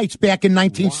Arlington Heights back in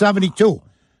 1972. Wow.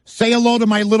 Say hello to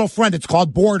my little friend. It's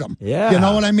called boredom. Yeah. You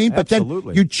know what I mean? Absolutely. But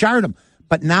then you chart them.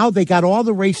 But now they got all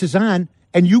the races on,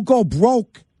 and you go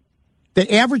broke.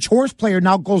 The average horse player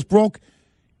now goes broke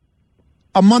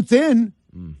a month in,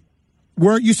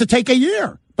 where it used to take a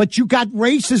year. But you got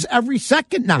races every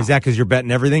second now. Is that because you're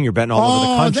betting everything? You're betting all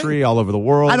over the country, all over the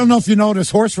world? I don't know if you notice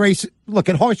horse race. Look,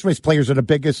 horse race players are the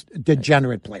biggest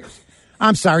degenerate players.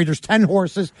 I'm sorry, there's 10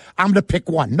 horses. I'm going to pick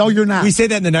one. No, you're not. We say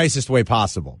that in the nicest way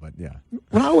possible, but yeah.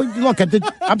 Well, look,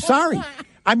 I'm sorry.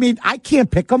 I mean, I can't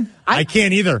pick them. I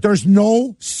can't either. There's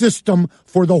no system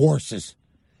for the horses.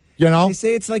 They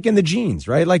say it's like in the genes,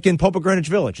 right? Like in Popa Greenwich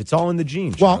Village. It's all in the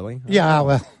genes, Charlie.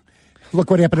 Look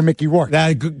what happened to Mickey Rourke.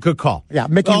 Good call. Yeah,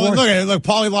 Mickey Rourke. Look,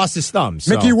 Paulie lost his thumbs.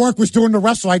 So. Mickey Rourke was doing the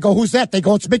wrestle. I go, who's that? They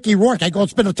go, it's Mickey Rourke. I go,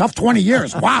 it's been a tough 20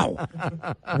 years. Wow.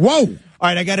 Whoa. All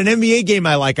right, I got an NBA game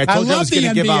I like. I told you I was going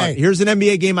to give out. Here's an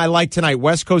NBA game I like tonight.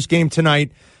 West Coast game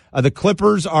tonight. The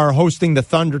Clippers are hosting the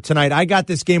Thunder tonight. I got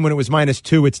this game when it was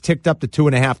 -2. It's ticked up to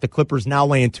 2.5. The Clippers now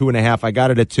laying 2.5. I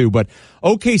got it at 2. But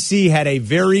OKC had a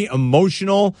very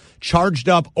emotional, charged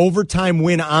up overtime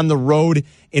win on the road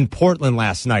in Portland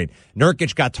last night.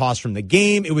 Nurkic got tossed from the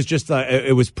game. It was just,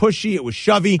 it was pushy. It was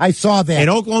shovey. I saw that. And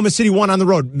Oklahoma City won on the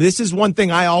road. This is one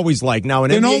thing I always like. Now,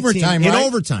 an NBA overtime, team, right? In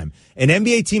overtime. An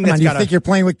NBA team that's got. You think you're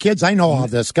playing with kids? I know all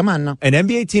this. Come on now. An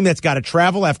NBA team that's got to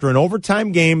travel after an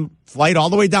overtime game, flight all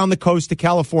the way down the coast to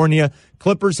California.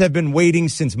 Clippers have been waiting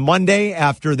since Monday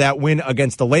after that win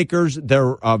against the Lakers.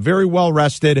 They're very well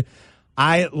rested.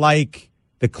 I like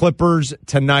The Clippers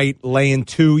tonight laying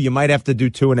 2. You might have to do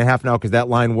 2.5 now because that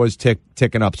line was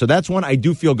ticking up. So that's one I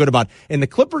do feel good about. And the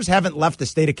Clippers haven't left the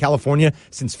state of California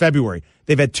since February.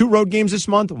 They've had 2 road games this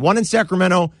month, one in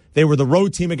Sacramento. They were the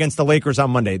road team against the Lakers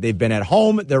on Monday. They've been at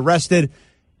home. They're rested.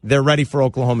 They're ready for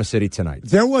Oklahoma City tonight.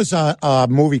 There was a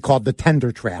movie called The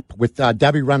Tender Trap with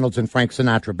Debbie Reynolds and Frank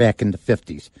Sinatra back in the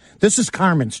 50s. This is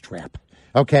Carmen's Trap.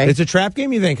 Okay. It's a trap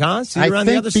game, you think, huh? So you're on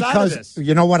the other side of this.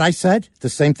 You know what I said? The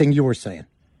same thing you were saying.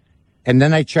 And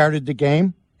then I charted the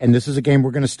game, and this is a game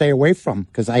we're going to stay away from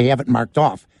because I have it marked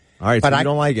off. All right, but so you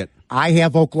don't like it. I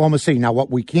have Oklahoma City. Now, what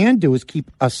we can do is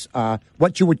keep us,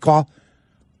 what you would call,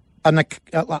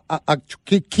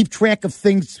 keep track of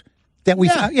things that we,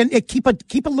 and keep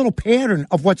a little pattern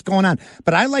of what's going on.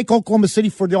 But I like Oklahoma City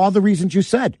for all the reasons you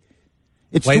said.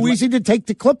 It's too easy to take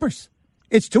the Clippers.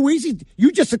 It's too easy.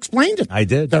 You just explained it. I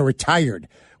did. They're retired.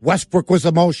 Westbrook was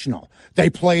emotional. They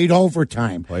played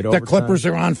overtime. The Clippers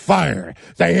are on fire.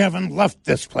 They haven't left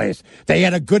this place. They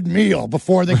had a good meal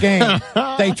before the game.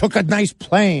 They took a nice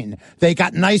plane. They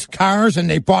got nice cars, and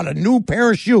they bought a new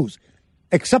pair of shoes.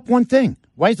 Except one thing.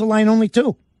 Why is the line only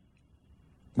 2?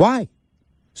 Why?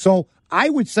 So I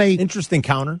would say... Interesting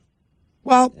counter.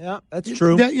 Well... Yeah, that's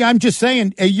true. I'm just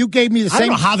saying, you gave me the same... I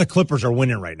don't know how the Clippers are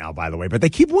winning right now, by the way, but they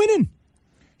keep winning.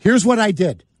 Here's what I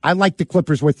did. I like the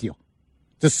Clippers with you.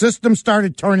 The system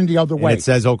started turning the other way. It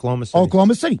says Oklahoma City.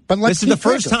 Oklahoma City. But this is the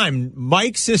first time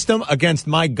Mike's system against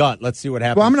my gut. Let's see what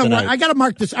happens. Well, I got to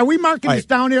mark this. Are we marking this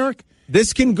down, Eric?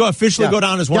 This can officially go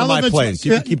down as one of my plays.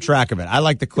 You can keep track of it. I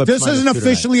like the Clippers. This isn't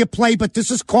officially a play, but this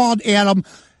is called, Adam,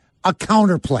 a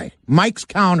counterplay. Mike's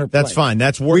counterplay. That's fine.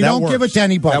 We don't give it to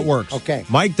anybody. That works. Okay.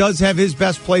 Mike does have his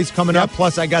best plays coming up.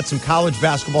 Plus, I got some college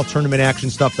basketball tournament action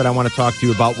stuff that I want to talk to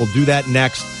you about. We'll do that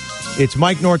next. It's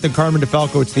Mike North and Carmen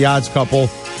DeFalco. It's the Odds Couple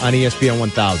on ESPN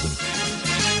 1000.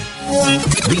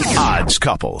 The Odds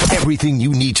Couple. Everything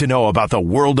you need to know about the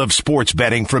world of sports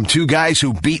betting from 2 guys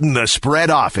who've beaten the spread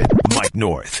often. Mike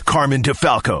North, Carmen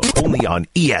DeFalco. Only on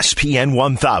ESPN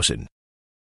 1000.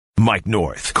 Mike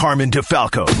North, Carmen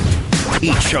DeFalco.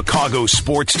 Each Chicago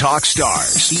sports talk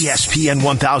stars. ESPN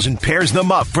 1000 pairs them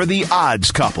up for the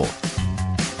Odds Couple.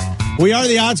 We are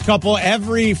the Odds Couple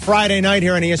every Friday night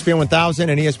here on ESPN 1000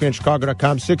 and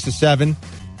ESPNChicago.com, 6 to 7.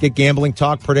 Get gambling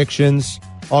talk, predictions,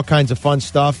 all kinds of fun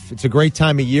stuff. It's a great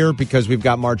time of year because we've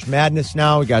got March Madness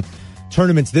now. We got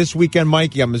tournaments this weekend,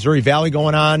 Mike. You got Missouri Valley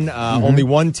going on. Only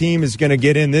one team is going to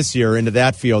get in this year into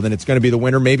that field, and it's going to be the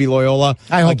winner, maybe Loyola.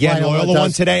 I hope Loyola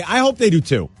won today. I hope they do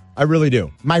too. I really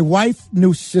do. My wife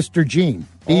knew Sister Jean.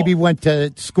 Phoebe went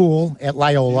to school at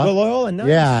Loyola. Loyola, nice.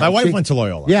 Yeah, my wife went to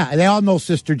Loyola. Yeah, they all know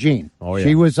Sister Jean. Oh, yeah.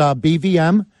 She was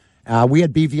BVM. We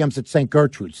had BVMs at St.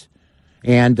 Gertrude's.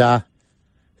 And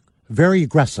very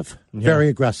aggressive. Yeah. Very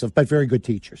aggressive, but very good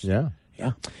teachers. Yeah.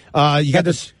 Yeah. You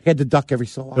had to duck every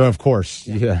so often. Of course.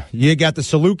 Yeah. You got the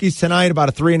Salukis tonight, about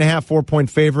a 3.5, 4-point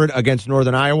favorite against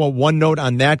Northern Iowa. One note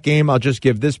on that game, I'll just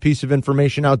give this piece of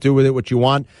information out. Do with it what you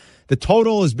want. The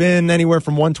total has been anywhere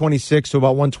from 126 to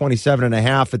about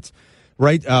 127.5. It's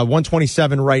right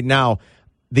 127 right now.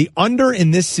 The under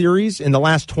in this series in the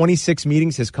last 26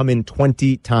 meetings has come in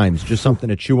 20 times. Just something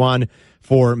to chew on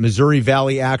for Missouri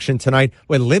Valley action tonight.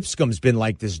 Well, Lipscomb's been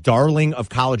like this darling of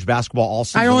college basketball all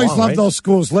season long. I always love those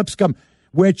schools, Lipscomb,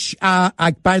 which,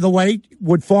 I, by the way,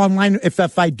 would fall in line.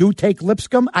 If I do take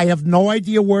Lipscomb, I have no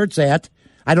idea where it's at.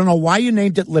 I don't know why you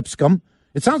named it Lipscomb.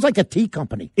 It sounds like a tea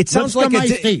company. It sounds like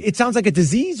a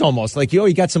disease almost. Like,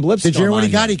 you got some Lipscomb. Did you hear what he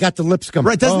got? He got the Lipscomb.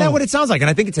 Right? Doesn't that what it sounds like? And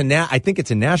I think it's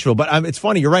in Nashville. But it's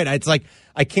funny. You're right. It's like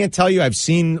I can't tell you. I've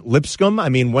seen Lipscomb. I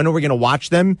mean, when are we going to watch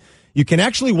them? You can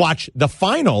actually watch the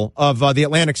final of the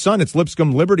Atlantic Sun. It's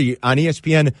Lipscomb Liberty on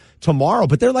ESPN tomorrow.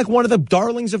 But they're like one of the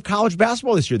darlings of college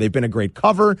basketball this year. They've been a great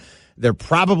cover. They're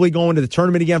probably going to the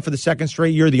tournament again for the second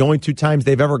straight year. The only 2 times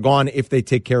they've ever gone if they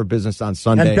take care of business on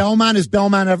Sunday. And Belmont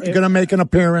going to make an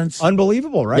appearance?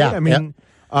 Unbelievable, right? Yeah, I mean,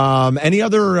 any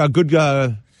other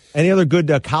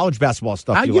good college basketball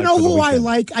stuff? You know who I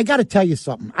like? I got to tell you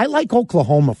something. I like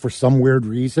Oklahoma for some weird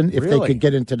reason. If they could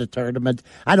get into the tournament,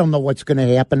 I don't know what's going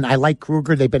to happen. I like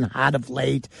Kruger. They've been hot of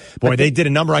late. Boy, they did a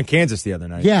number on Kansas the other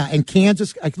night. Yeah, and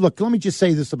Kansas. Look, let me just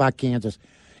say this about Kansas.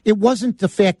 It wasn't the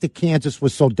fact that Kansas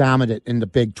was so dominant in the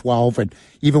Big 12 and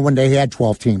even when they had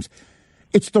 12 teams.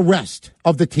 It's the rest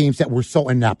of the teams that were so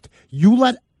inept. You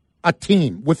let a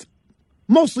team with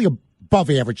mostly a above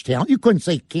average talent. You couldn't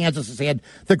say Kansas has had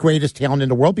the greatest talent in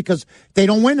the world because they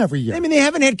don't win every year. I mean, they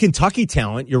haven't had Kentucky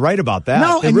talent. You're right about that.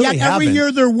 No, they and really yet every haven't.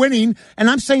 year they're winning. And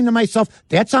I'm saying to myself,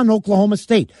 that's on Oklahoma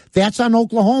State. That's on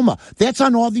Oklahoma. That's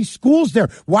on all these schools there.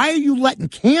 Why are you letting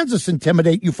Kansas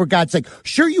intimidate you, for God's sake?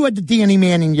 Sure, you had the Danny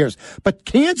Manning years, but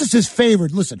Kansas is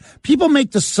favored. Listen, people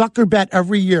make the sucker bet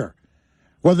every year.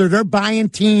 Whether they're buying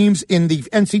teams in the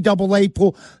NCAA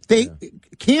pool,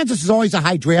 Kansas is always a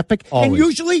high draft pick. Always. And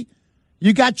usually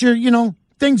you got your,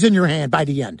 things in your hand by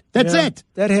the end. That's it.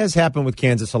 That has happened with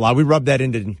Kansas a lot. We rub that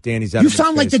into Danny's. You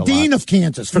sound like the dean of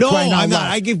Kansas. For crying out I'm not.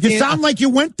 loud. You sound like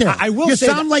you went there. I will You say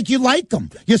sound like you like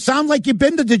them. You sound like you've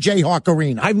been to the Jayhawk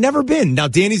Arena. I've never been. Now,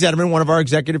 Danny Zetterman, one of our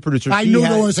executive producers. I knew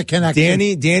there was a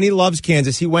connection. Danny loves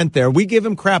Kansas. He went there. We give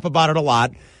him crap about it a lot.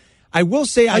 I will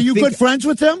say, Are you good friends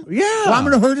with him? Yeah. Well, I'm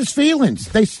going to hurt his feelings.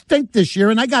 They stink this year,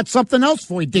 and I got something else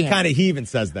for you, Dan. He even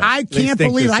says that. I can't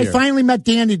believe it. I finally met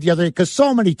Danny the other day because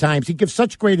so many times he gives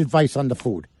such great advice on the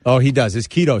food. Oh, he does. His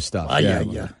keto stuff.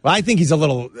 Yeah. Well, I think he's a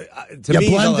little,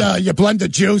 you blend the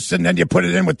juice, and then you put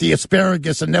it in with the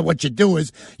asparagus, and then what you do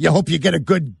is you hope you get a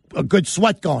good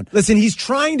sweat going. Listen, he's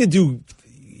trying to do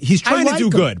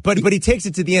good, but he takes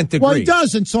it to the nth degree. Well, he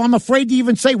does, and so I'm afraid to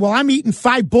even say, well, I'm eating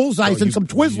 5 bullseyes and some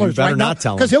Twizzlers right now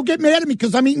because he'll get mad at me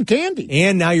because I'm eating candy.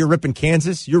 And now you're ripping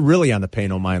Kansas. You're really on the pay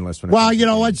no mind list. Well, you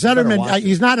know what, Zetterman,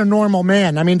 he's not a normal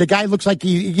man. I mean, the guy looks like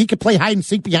he could play hide and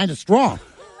seek behind a straw.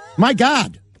 My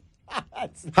God.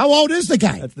 How old is the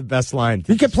guy? That's the best line.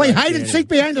 He can play hide and seek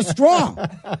behind a straw.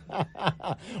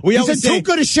 He's in too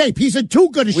good a shape.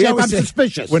 I'm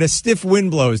suspicious. When a stiff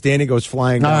wind blows, Danny goes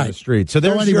flying down the street. So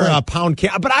there's your pound.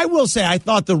 But I will say, I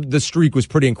thought the streak was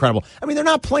pretty incredible. I mean, they're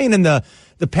not playing in the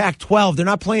Pac-12. They're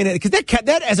not playing it because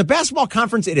that as a basketball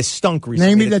conference, it has stunk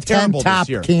recently. Name me the 10 top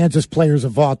Kansas players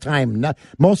of all time.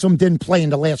 Most of them didn't play in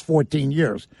the last 14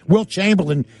 years. Will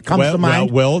Chamberlain comes to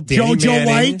mind. JoJo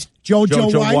White.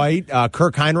 JoJo White.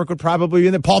 Kirk Heinrich would probably be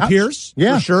in there. Paul Pierce,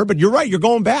 for sure. But you're right. You're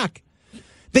going back.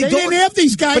 They didn't have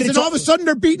these guys, and all of a sudden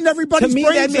they're beating everybody's brains.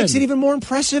 To me, that makes it even more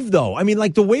impressive, though. I mean,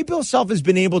 like the way Bill Self has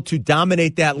been able to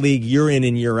dominate that league year in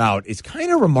and year out is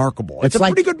kind of remarkable. It's a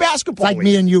pretty good basketball league. Like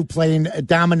me and you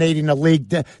dominating a league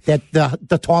that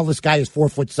the tallest guy is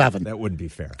 4'7". That wouldn't be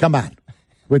fair. Come on.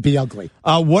 Would be ugly.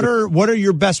 What are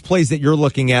your best plays that you're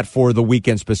looking at for the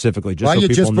weekend specifically? You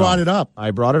just brought it up.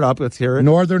 I brought it up. Let's hear it.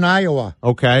 Northern Iowa.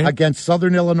 Okay. Against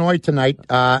Southern Illinois tonight.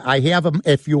 I have them,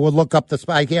 if you will look up the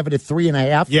spot, I have it at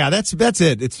 3.5. Yeah, that's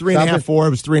it. It's 3.5, 4. It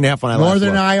was 3.5 when I last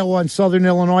Northern looked. Iowa and Southern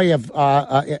Illinois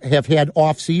have had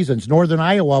off seasons. Northern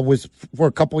Iowa was for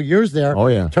a couple of years there. Oh,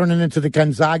 yeah. Turning into the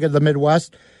Gonzaga of the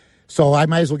Midwest. So I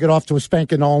might as well get off to a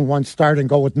spanking 0-1 start and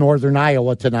go with Northern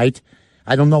Iowa tonight.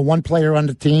 I don't know one player on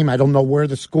the team. I don't know where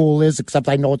the school is, except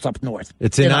I know it's up north.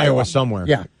 It's in Iowa somewhere.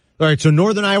 Yeah. All right, so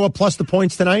Northern Iowa plus the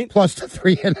points tonight? Plus the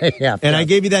 3.5. And I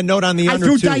gave you that note on the under, I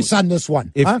threw too. dice on this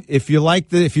one. If you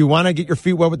want to get your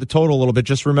feet wet with the total a little bit,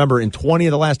 just remember, in 20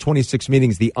 of the last 26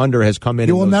 meetings, the under has come in.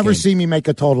 You will never see me make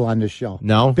a total on this show.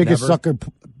 No? Biggest never? sucker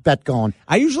bet going.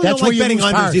 I usually don't like betting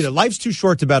unders either. Life's too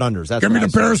short to bet unders. Give me the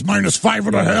Bears minus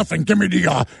 5.5 and give me the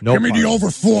over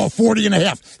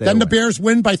 40.5. Then the Bears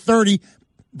win by 30.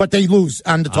 But they lose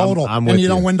on the total, and you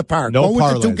don't win the par. No Go with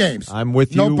parlays. the 2 games. I'm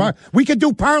with you. We could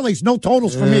do parlays, no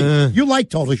totals for me. You like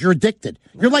totals. You're addicted.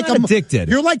 You're like addicted.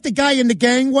 You're like the guy in the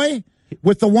gangway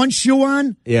with the one shoe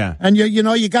on. Yeah. And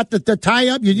you got the tie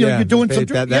up. You're doing some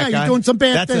you're doing some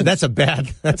bad things. That's a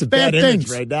bad image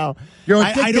right now. You're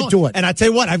addicted to it. And I tell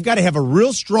you what, I've got to have a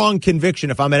real strong conviction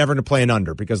if I'm ever going to play an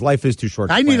under because life is too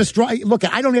short. I need a strong look.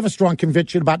 I don't have a strong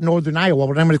conviction about Northern Iowa.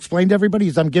 What I'm going to explain to everybody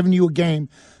is I'm giving you a game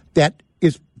that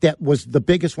was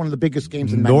one of the biggest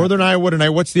games in Northern Iowa tonight.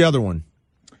 What's the other one?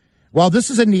 Well,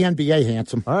 this is in the NBA,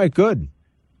 Handsome. All right, good.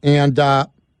 And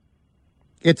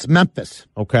it's Memphis.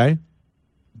 Okay.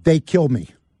 They kill me.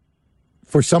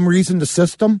 For some reason, the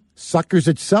system suckers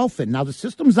itself in. Now, the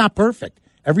system's not perfect.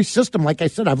 Every system, like I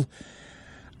said,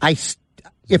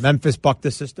 if Memphis buck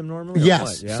the system normally?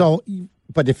 Yes. Yeah. So,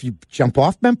 but if you jump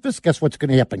off Memphis, guess what's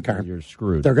going to happen, Carmen? You're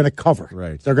screwed. They're going to cover.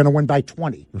 Right. They're going to win by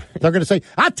 20. They're going to say,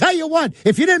 I'll tell you what,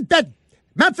 if you didn't bet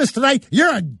Memphis tonight,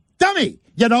 you're a dummy.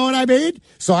 You know what I mean?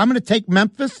 So I'm going to take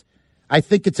Memphis. I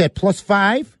think it's at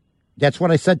 +5. That's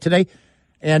what I said today.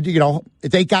 And,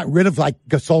 they got rid of,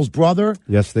 Gasol's brother.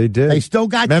 Yes, they did. They still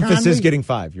got Memphis Conley. is getting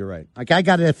 5. You're right. I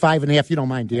got it at 5.5. You don't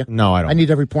mind, do you? No, I don't. I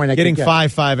need every point I can get. Getting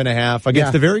 5.5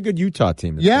 against a very good Utah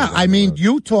team. Yeah, I mean,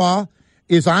 Utah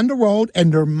is on the road,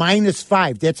 and they're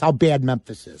 -5. That's how bad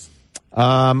Memphis is.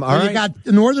 All right. You got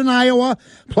Northern Iowa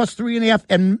 +3.5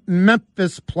 and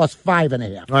Memphis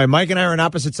 +5.5. All right, Mike and I are on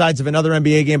opposite sides of another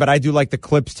NBA game, but I do like the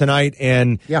Clips tonight.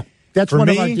 And That's one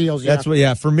of our deals. Yeah. That's what.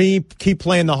 Yeah, for me, keep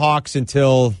playing the Hawks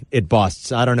until it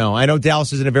busts. I don't know. I know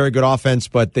Dallas isn't a very good offense,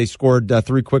 but they scored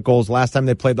 3 quick goals last time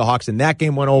they played the Hawks, and that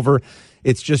game went over.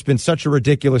 It's just been such a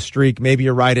ridiculous streak. Maybe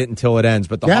you ride it until it ends.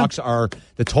 But the Hawks are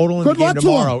the total in the game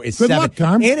tomorrow is 7. Luck,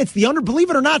 Carm. And it's the under.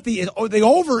 Believe it or not, the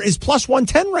over is plus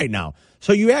 110 right now.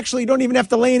 So you actually don't even have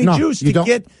to lay any juice to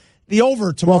get the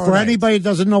over tomorrow. Well, for night. anybody that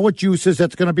doesn't know what juice is,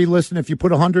 that's going to be listening. If you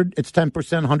put 100, it's 10%,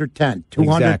 110,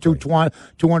 200, exactly.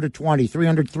 220,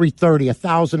 300, 330,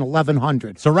 1,000,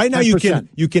 1,100. So right now 10%.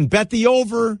 you can bet the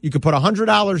over. You can put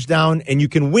 $100 down, and you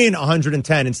can win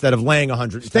 110 instead of laying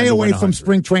 100. Stay away from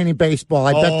spring training baseball.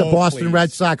 I bet the Boston please.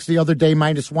 Red Sox the other day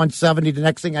minus 170. The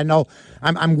next thing I know,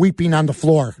 I'm weeping on the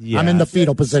floor. Yeah, I'm in the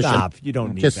fetal position. Stop. You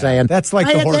don't need Just that. saying. That's like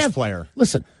the horse player.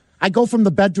 Listen. I go from the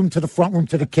bedroom to the front room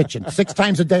to the kitchen 6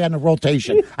 times a day on a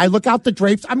rotation. I look out the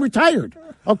drapes. I'm retired.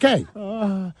 Okay.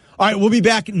 All right, we'll be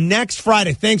back next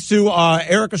Friday. Thanks to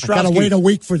Eric Ostrowski. I got to wait a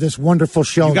week for this wonderful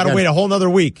show. You got to wait a whole nother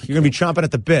week. You're going to be chomping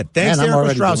at the bit. Thanks to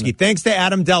Eric Ostrowski. Thanks to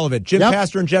Adam Delavitt, Jim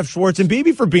Pastor, and Jeff Schwartz, and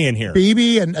BB for being here.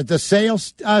 BB and the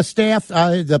sales staff,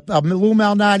 the Lou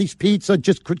Malnati's Pizza,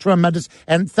 just tremendous.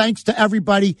 And thanks to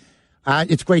everybody.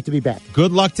 It's great to be back.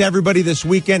 Good luck to everybody this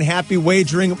weekend. Happy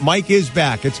wagering. Mike is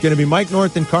back. It's going to be Mike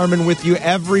North and Carmen with you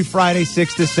every Friday,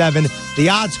 6 to 7. The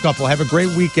Odds Couple. Have a great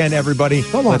weekend, everybody.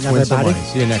 So long, Let's win some everybody.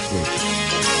 money. See you next week.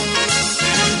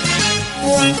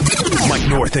 Mike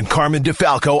North and Carmen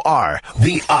DeFalco are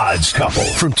The Odds Couple.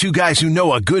 From 2 guys who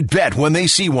know a good bet when they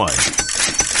see one.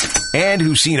 And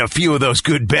who've seen a few of those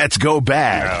good bets go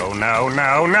bad. No.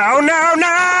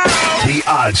 The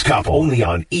Odds Couple, only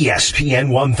on ESPN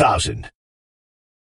 1000.